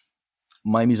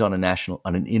Miami's on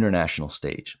an international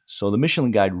stage. So the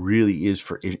Michelin Guide really is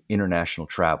for international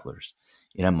travelers.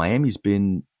 Miami's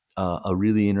been a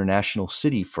really international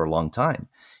city for a long time.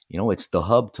 It's the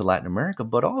hub to Latin America,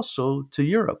 but also to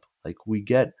Europe. Like we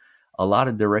get a lot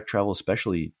of direct travel,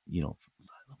 especially,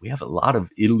 we have a lot of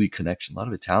Italy connection, a lot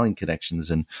of Italian connections.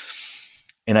 And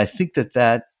I think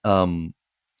that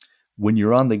when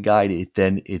you're on the guide, it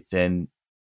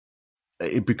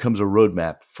becomes a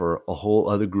roadmap for a whole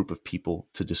other group of people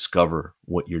to discover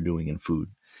what you're doing in food.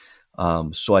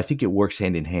 So I think it works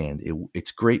hand in hand.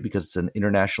 It's great because it's an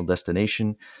international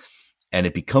destination, and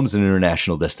it becomes an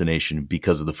international destination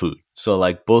because of the food. So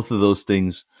like both of those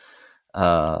things,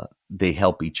 they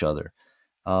help each other.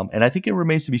 And I think it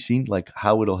remains to be seen, like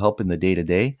how it'll help in the day to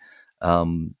day.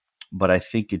 But I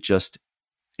think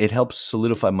it helps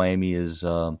solidify Miami as,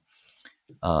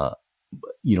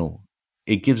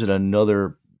 it gives it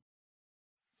another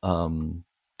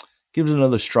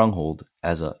stronghold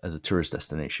as a tourist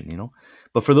destination.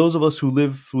 But for those of us who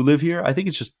live here, I think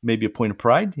it's just maybe a point of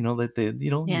pride, that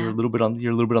you're a little bit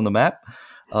on the map,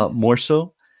 more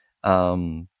so.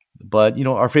 But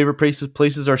our favorite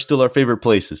places are still our favorite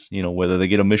places, whether they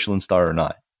get a Michelin star or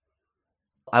not.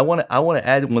 I want to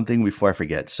add one thing before I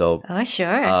forget. So,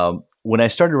 sure. When I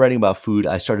started writing about food,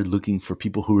 I started looking for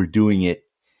people who were doing it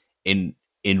in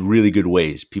really good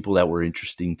ways, people that were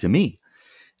interesting to me.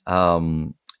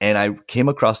 And I came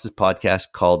across this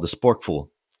podcast called The Sporkful,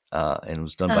 and it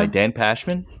was done by Dan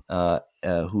Pashman,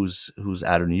 who's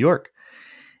out of New York.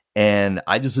 And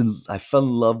I fell in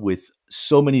love with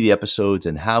so many of the episodes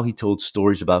and how he told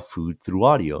stories about food through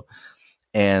audio.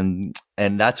 And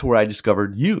that's where I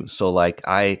discovered you. So like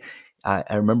I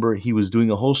remember he was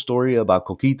doing a whole story about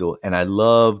coquito, and I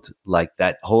loved like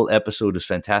that whole episode is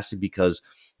fantastic because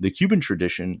the Cuban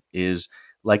tradition is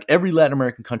like every Latin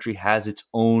American country has its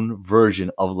own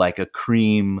version of like a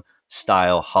cream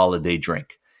style holiday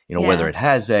drink. Whether it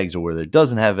has eggs or whether it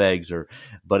doesn't have eggs,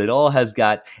 but it all has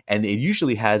got, and it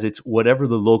usually has its whatever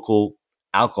the local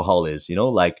alcohol is,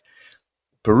 like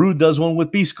Peru does one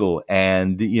with pisco,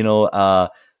 and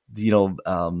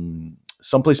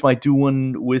someplace might do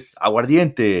one with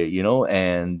aguardiente,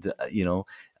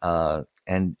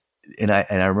 and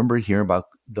I remember hearing about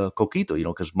the coquito,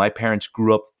 because my parents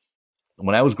grew up,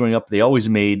 when I was growing up, they always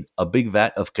made a big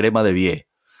vat of crema de vie,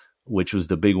 which was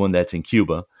the big one that's in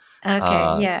Cuba.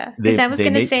 Okay, yeah. Because I was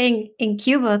going to say in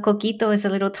Cuba, coquito is a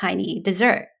little tiny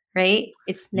dessert, right?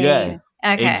 It's named.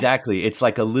 Yeah, okay. Exactly. It's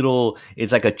like a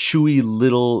chewy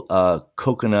little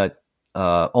coconut,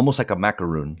 almost like a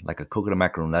macaroon, like a coconut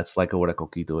macaroon. That's like what a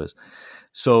coquito is.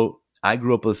 So I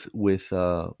grew up with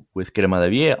crema de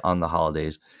vie on the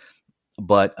holidays,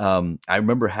 but I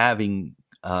remember having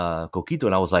coquito,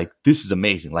 and I was like, "This is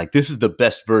amazing! Like this is the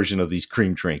best version of these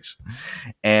cream drinks."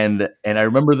 And I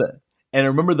remember that. And I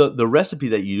remember the recipe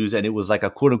that you use, and it was like a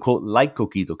quote unquote light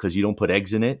coquito because you don't put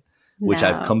eggs in it, which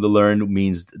I've come to learn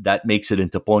means that makes it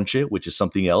into ponche, which is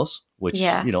something else, which,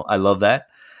 I love that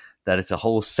it's a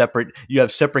whole separate, you have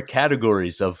separate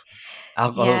categories of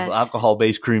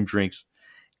alcohol-based cream drinks.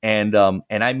 And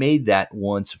I made that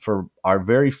once for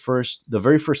the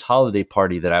very first holiday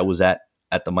party that I was at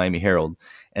the Miami Herald.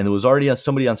 And there was already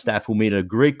somebody on staff who made a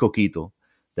great coquito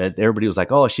that everybody was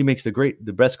like, "Oh, she makes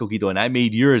the best coquito," and I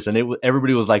made yours, and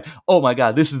everybody was like, "Oh my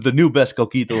God, this is the new best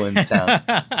coquito in town."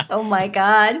 Oh my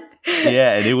God!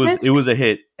 Yeah, and it was a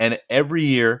hit. And every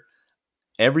year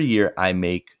I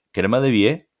make crema de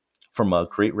vie from a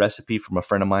great recipe from a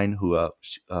friend of mine who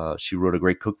she wrote a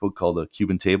great cookbook called The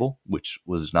Cuban Table, which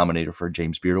was nominated for a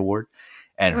James Beard Award.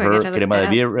 And her crema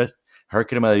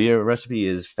de vie recipe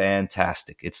is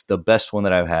fantastic. It's the best one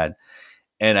that I've had.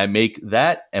 And I make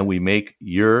that, and we make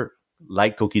your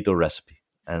light coquito recipe.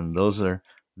 And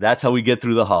that's how we get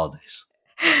through the holidays.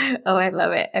 Oh, I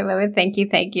love it. I love it. Thank you.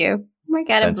 Oh my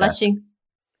God, I'm blushing.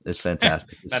 It's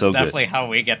fantastic. It's That's so definitely good. How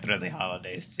we get through the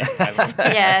holidays too.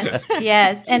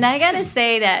 Yes. And I gotta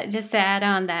say that, just to add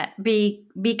on that,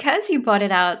 because you brought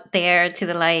it out there to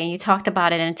the light and you talked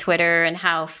about it on Twitter and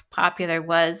how popular it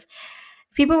was,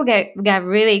 people got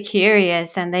really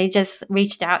curious, and they just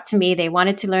reached out to me. They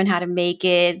wanted to learn how to make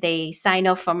it. They signed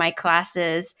up for my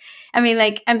classes. I mean,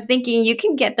 like, I'm thinking you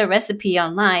can get the recipe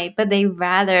online, but they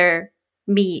rather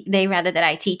that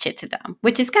I teach it to them,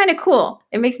 which is kind of cool.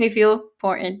 It makes me feel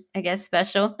important, I guess,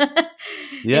 special.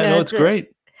 Yeah, it's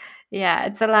great. Yeah,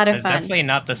 it's a lot of fun. It's definitely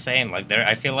not the same. Like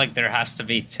I feel like there has to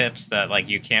be tips that like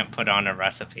you can't put on a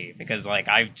recipe, because like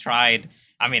I've tried.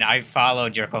 I mean, I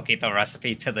followed your coquito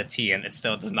recipe to the T, and it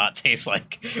still does not taste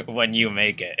like when you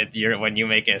make it. When you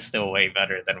make it is still way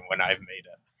better than when I've made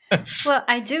it. Well,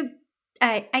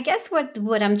 I guess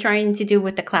what I'm trying to do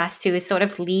with the class too is sort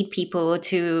of lead people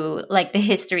to like the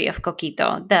history of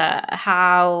coquito,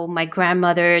 how my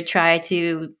grandmother tried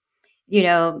to,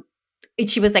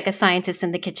 she was like a scientist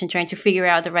in the kitchen trying to figure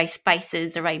out the right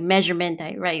spices, the right measurement,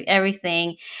 the right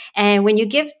everything. And when you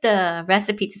give the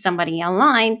recipe to somebody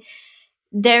online,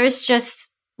 there is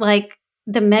just like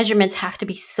the measurements have to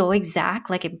be so exact,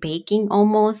 like in baking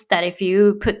almost, that if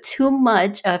you put too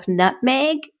much of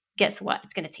nutmeg, guess what?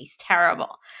 It's going to taste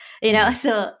terrible.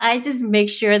 So I just make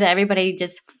sure that everybody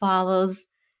just follows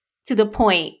to the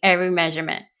point every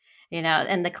measurement,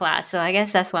 in the class. So I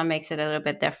guess that's what makes it a little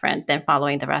bit different than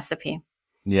following the recipe.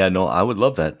 Yeah, no, I would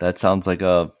love that. That sounds like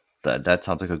a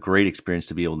great experience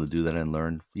to be able to do that and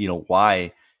learn,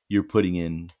 why you're putting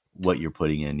in what you're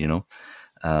putting in, you know.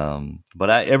 But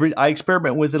I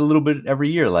experiment with it a little bit every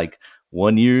year. Like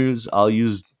one year's I'll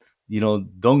use, you know,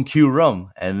 Don Q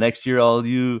rum, and next year I'll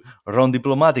use Ron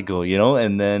Diplomatico, you know,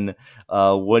 and then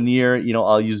 1 year, you know,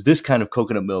 I'll use this kind of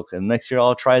coconut milk, and next year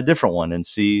I'll try a different one and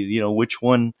see, you know, which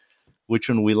one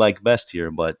we like best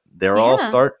here. But they're all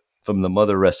start from the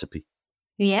mother recipe.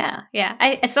 Yeah.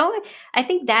 I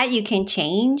think that you can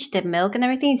change the milk and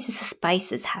everything. It's just the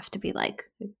spices have to be like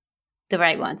the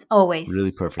right ones always.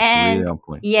 Really perfect. And really on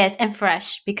point. Yes, and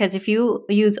fresh. Because if you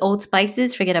use old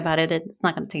spices, forget about it. It's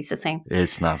not going to taste the same.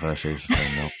 It's not going to taste the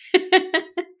same, no.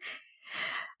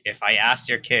 If I asked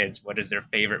your kids what is their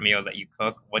favorite meal that you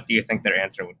cook, what do you think their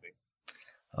answer would be?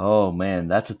 Oh man,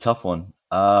 that's a tough one.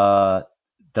 The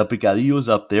picadillo's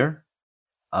up there.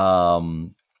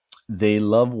 They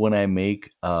love when I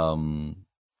make. You're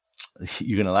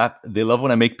gonna laugh. They love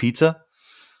when I make pizza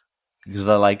because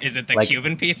I like. Is it the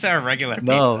Cuban pizza or regular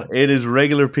pizza? No, it is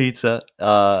regular pizza.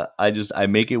 I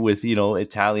make it with, you know,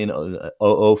 Italian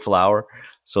OO flour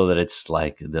so that it's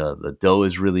like the dough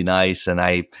is really nice, and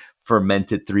I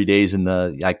ferment it 3 days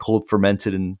I cold ferment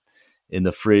it in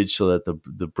the fridge so that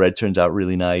the bread turns out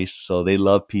really nice. So they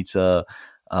love pizza.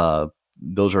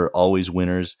 Those are always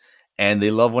winners. And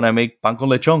they love when I make pan con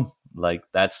lechon. Like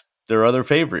that's their other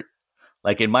favorite.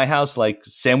 Like in my house, like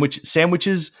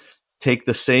sandwiches take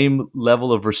the same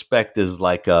level of respect as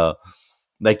like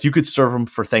you could serve them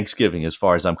for Thanksgiving as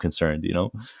far as I'm concerned, you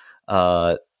know?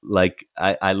 Like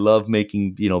I love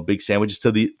making, you know, big sandwiches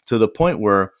to the point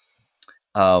where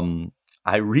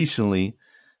I recently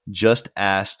just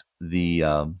asked the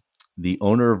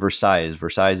owner of Versailles.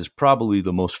 Versailles is probably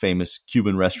the most famous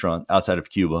Cuban restaurant outside of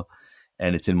Cuba,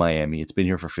 and it's in Miami. It's been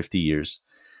here for 50 years.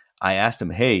 I asked him,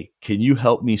 hey, can you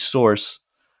help me source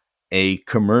a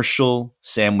commercial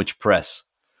sandwich press?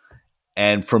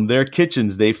 And from their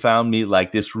kitchens, they found me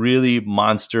like this really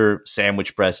monster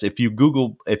sandwich press. If you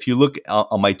look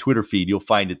on my Twitter feed, you'll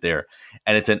find it there.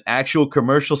 And it's an actual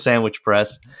commercial sandwich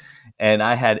press. And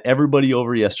I had everybody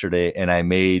over yesterday, and I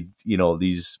made, you know,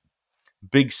 these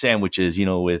big sandwiches, you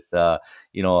know, with,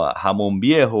 you know, jamón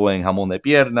viejo and jamón de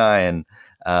pierna and,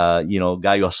 you know,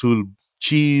 gallo azul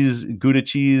cheese, Gouda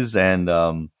cheese. And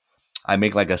I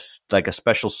make like a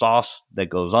special sauce that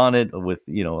goes on it with,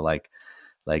 you know,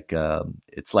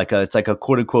 it's like a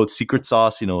quote unquote secret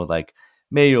sauce, you know, like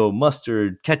mayo,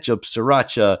 mustard, ketchup,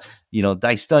 sriracha, you know,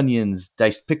 diced onions,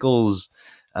 diced pickles,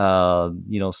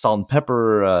 you know, salt and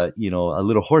pepper, you know, a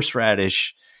little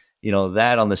horseradish, you know,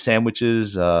 that on the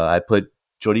sandwiches. I put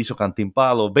chorizo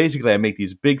cantimpalo. Basically, I make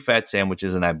these big fat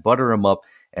sandwiches and I butter them up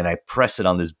and I press it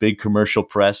on this big commercial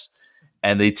press,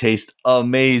 and they taste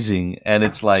amazing. And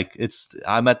it's like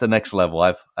I'm at the next level.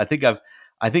 I think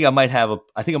I might have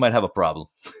a problem.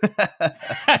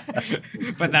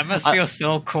 But that must feel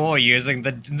so cool using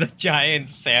the giant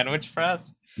sandwich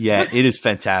press. Yeah, it is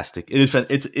fantastic.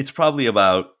 It's probably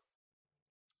about,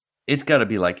 it's got to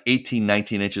be like 18,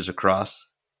 19 inches across,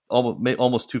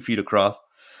 almost 2 feet across,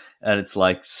 and it's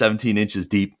like 17 inches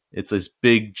deep. It's this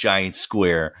big giant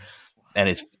square, and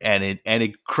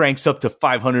it cranks up to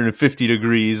 550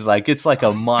 degrees. Like it's like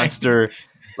a monster.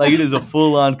 Like it is a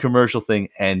full on commercial thing,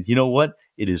 and you know what?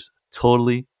 It is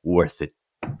totally worth it.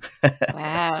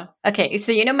 Wow. Okay,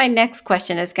 so you know my next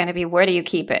question is going to be, where do you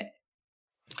keep it?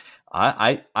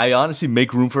 I honestly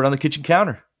make room for it on the kitchen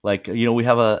counter. Like, you know, we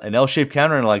have an L-shaped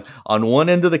counter, and like on one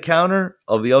end of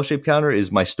the L-shaped counter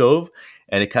is my stove,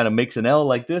 and it kind of makes an L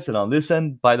like this. And on this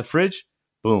end by the fridge,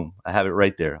 boom, I have it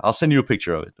right there. I'll send you a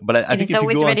picture of it. But I think it's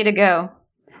always ready to go.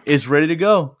 It's ready to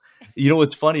go. You know,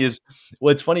 what's funny is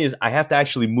I have to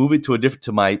actually move it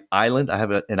to my island. I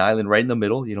have an island right in the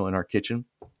middle, you know, in our kitchen.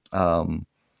 And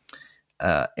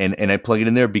I plug it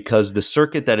in there because the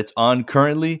circuit that it's on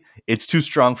currently, it's too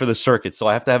strong for the circuit. So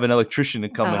I have to have an electrician to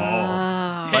come in.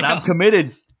 But I'm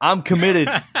committed.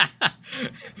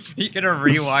 You gonna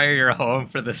rewire your home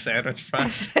for the sandwich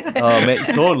press? Oh man,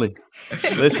 totally.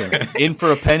 Listen, in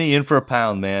for a penny, in for a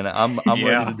pound, man. I'm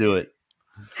ready to do it.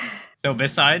 So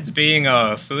besides being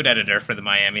a food editor for the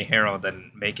Miami Herald and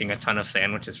making a ton of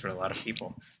sandwiches for a lot of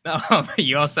people,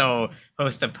 you also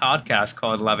host a podcast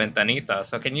called La Ventanita.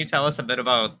 So can you tell us a bit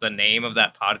about the name of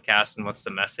that podcast and what's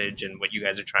the message and what you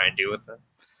guys are trying to do with it?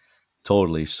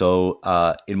 Totally. So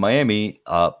in Miami,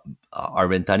 our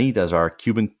Ventanitas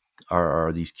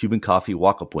are these Cuban coffee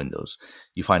walk-up windows.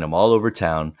 You find them all over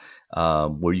town,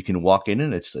 where you can walk in,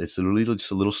 and it's just a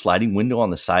little sliding window on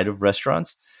the side of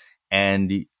restaurants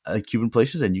and Cuban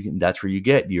places, and that's where you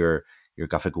get your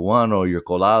café cubano or your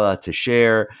colada to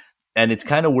share, and it's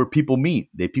kind of where people meet.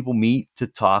 People meet to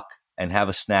talk and have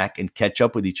a snack and catch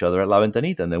up with each other at La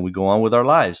Ventanita. And then we go on with our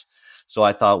lives. So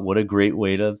I thought, what a great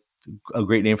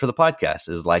name for the podcast,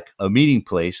 is like a meeting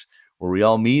place where we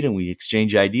all meet and we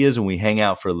exchange ideas and we hang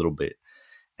out for a little bit.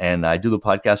 And I do the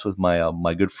podcast with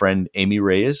my good friend, Amy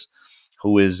Reyes,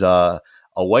 who is a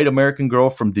white American girl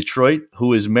from Detroit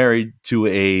who is married to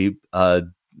a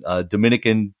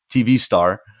Dominican TV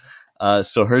star.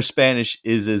 So her Spanish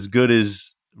is as good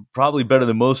as, probably better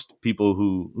than most people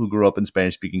who grew up in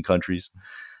Spanish speaking countries.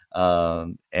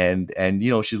 And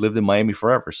she's lived in Miami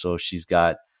forever. So she's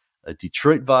got a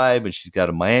Detroit vibe and she's got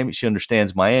a Miami. She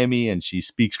understands Miami and she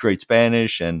speaks great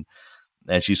Spanish and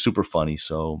she's super funny.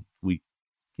 So we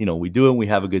do it and we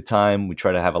have a good time. We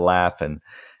try to have a laugh and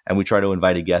we try to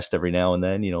invite a guest every now and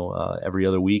then, every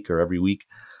other week or every week,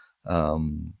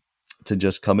 to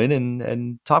just come in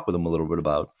and talk with them a little bit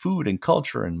about food and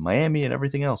culture and Miami and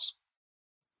everything else.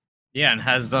 Yeah. And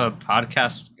has the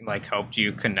podcast helped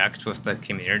you connect with the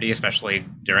community, especially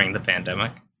during the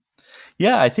pandemic?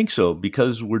 Yeah, I think so.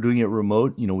 Because we're doing it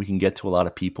remote, we can get to a lot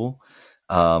of people.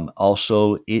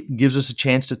 Also, it gives us a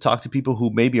chance to talk to people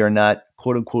who maybe are not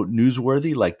quote unquote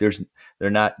newsworthy. Like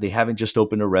they haven't just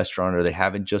opened a restaurant, or they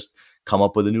haven't just come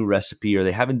up with a new recipe, or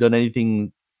they haven't done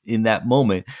anything in that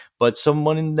moment, but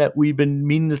someone that we've been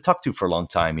meaning to talk to for a long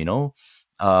time,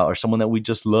 or someone that we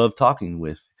just love talking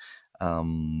with.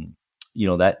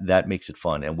 That makes it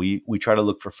fun. And we try to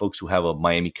look for folks who have a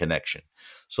Miami connection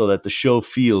so that the show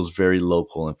feels very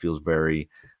local and feels very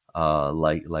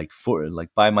like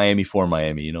by Miami for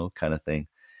Miami, kind of thing.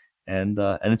 And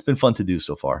it's been fun to do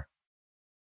so far.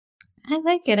 I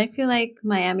like it. I feel like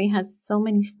Miami has so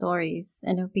many stories,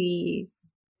 and it'll be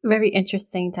very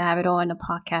interesting to have it all in a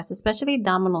podcast, especially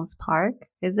Domino's Park,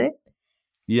 is it?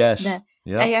 Yes.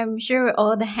 Yeah. I'm sure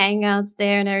all the hangouts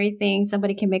there and everything,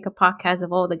 somebody can make a podcast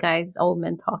of all the guys, old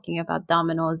men talking about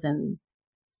Domino's and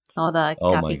all the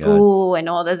Capicú and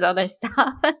all this other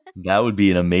stuff. That would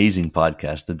be an amazing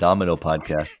podcast, the Domino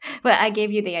podcast. But I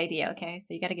gave you the idea, okay?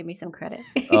 So you got to give me some credit.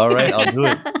 All right, I'll do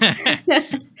it.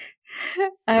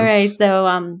 All right. So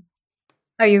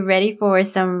are you ready for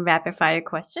some rapid fire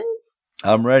questions?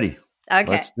 I'm ready.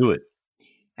 Okay. Let's do it.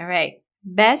 All right.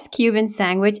 Best Cuban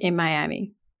sandwich in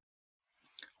Miami?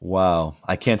 Wow.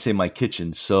 I can't say my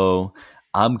kitchen. So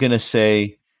I'm going to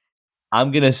say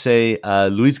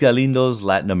Luis Galindo's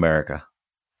Latin America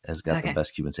has got the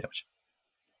best Cuban sandwich.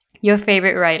 Your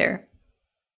favorite writer?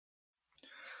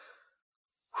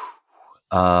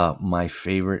 My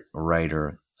favorite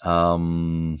writer.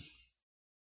 God,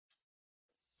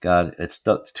 it's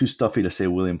too stuffy to say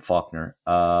William Faulkner.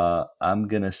 I'm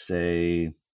going to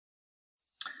say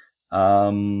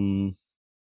I'm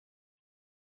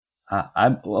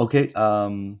okay.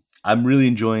 I'm really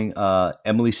enjoying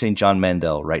Emily St. John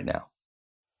Mandel right now.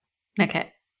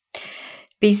 Okay.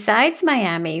 Besides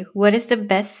Miami, what is the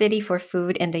best city for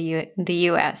food in the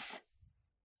U.S.?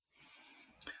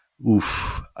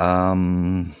 Oof.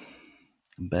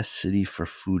 Best city for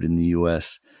food in the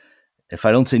U.S. If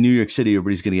I don't say New York City,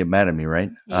 everybody's going to get mad at me, right?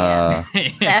 Yeah,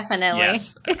 definitely.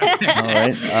 Yes.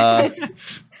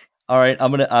 All right.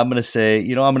 I'm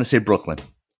gonna say Brooklyn.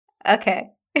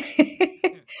 Okay.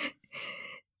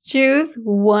 Choose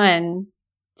one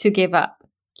to give up: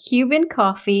 Cuban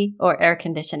coffee or air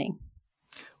conditioning.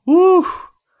 Woo!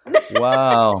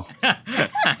 Wow.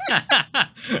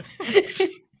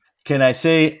 Can I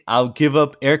say I'll give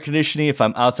up air conditioning if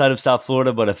I'm outside of South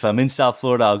Florida, but if I'm in South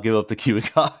Florida, I'll give up the Cuban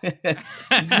coffee?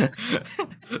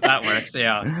 That works,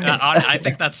 yeah. I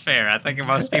think that's fair. I think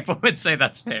most people would say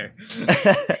that's fair.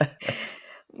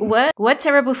 What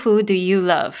terrible food do you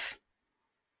love?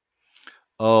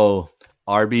 Oh,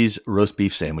 Arby's roast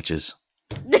beef sandwiches.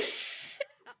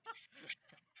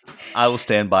 I will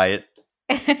stand by it.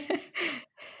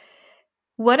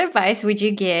 What advice would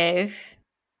you give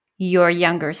your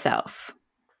younger self?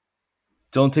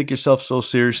 Don't take yourself so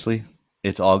seriously.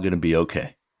 It's all going to be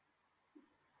okay.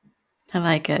 I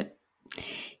like it.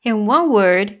 In one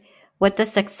word, what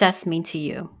does success mean to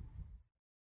you?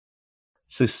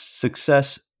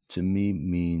 Success to me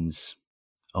means,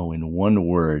 in one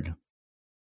word,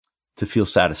 to feel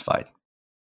satisfied.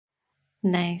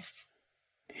 Nice.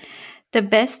 The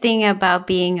best thing about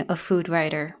being a food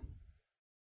writer?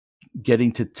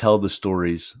 Getting to tell the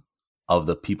stories of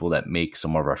the people that make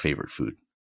some of our favorite food.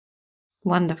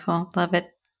 Wonderful. Love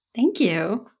it. Thank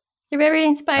you. You're very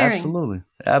inspiring.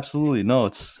 Absolutely. No,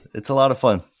 it's a lot of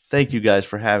fun. Thank you guys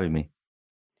for having me.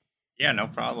 Yeah, no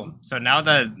problem. So now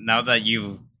that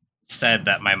you said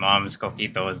that my mom's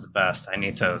coquito is the best, I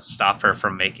need to stop her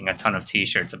from making a ton of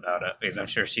t-shirts about it, because I'm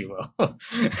sure she will. But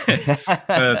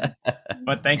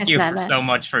thank you so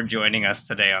much for joining us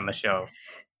today on the show.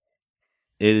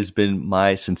 It has been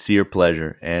my sincere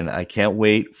pleasure, and I can't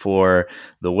wait for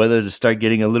the weather to start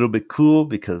getting a little bit cool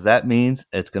because that means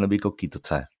it's going to be coquito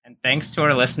time. And thanks to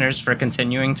our listeners for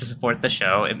continuing to support the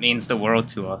show. It means the world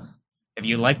to us. If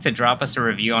you'd like to drop us a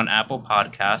review on Apple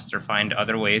Podcasts or find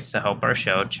other ways to help our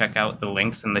show, check out the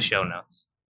links in the show notes.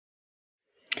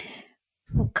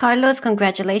 Carlos,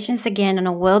 congratulations again on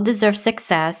a well-deserved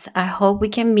success. I hope we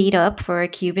can meet up for a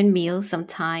Cuban meal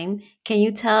sometime. Can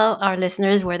you tell our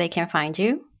listeners where they can find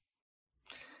you?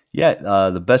 Yeah,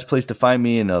 the best place to find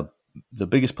me in the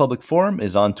biggest public forum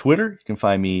is on Twitter. You can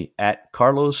find me at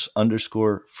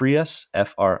Carlos_Frias,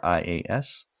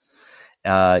 Frias.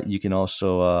 You can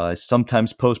also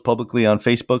sometimes post publicly on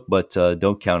Facebook, but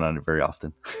don't count on it very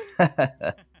often.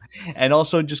 And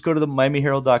also just go to the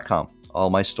MiamiHerald.com. All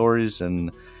my stories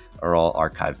are all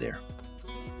archived there.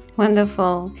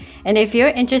 Wonderful. And if you're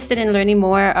interested in learning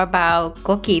more about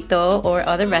coquito or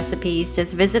other recipes,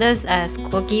 just visit us at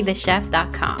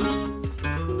coquithechef.com.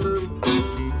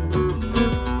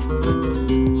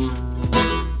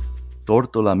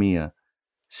 Tórtola mía,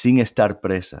 sin estar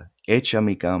presa, echa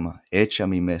mi cama, echa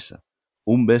mi mesa,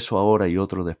 un beso ahora y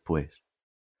otro después.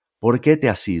 ¿Por qué te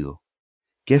has ido?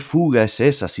 ¿Qué fuga es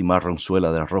esa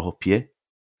cimarronzuela de rojos pies?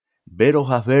 Ver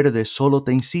hojas verdes solo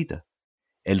te incita,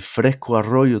 el fresco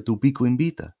arroyo tu pico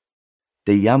invita,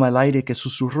 te llama el aire que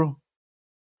susurró.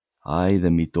 Ay de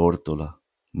mi tórtola,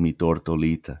 mi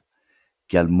tortolita,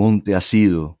 que al monte has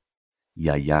ido y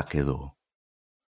allá quedó.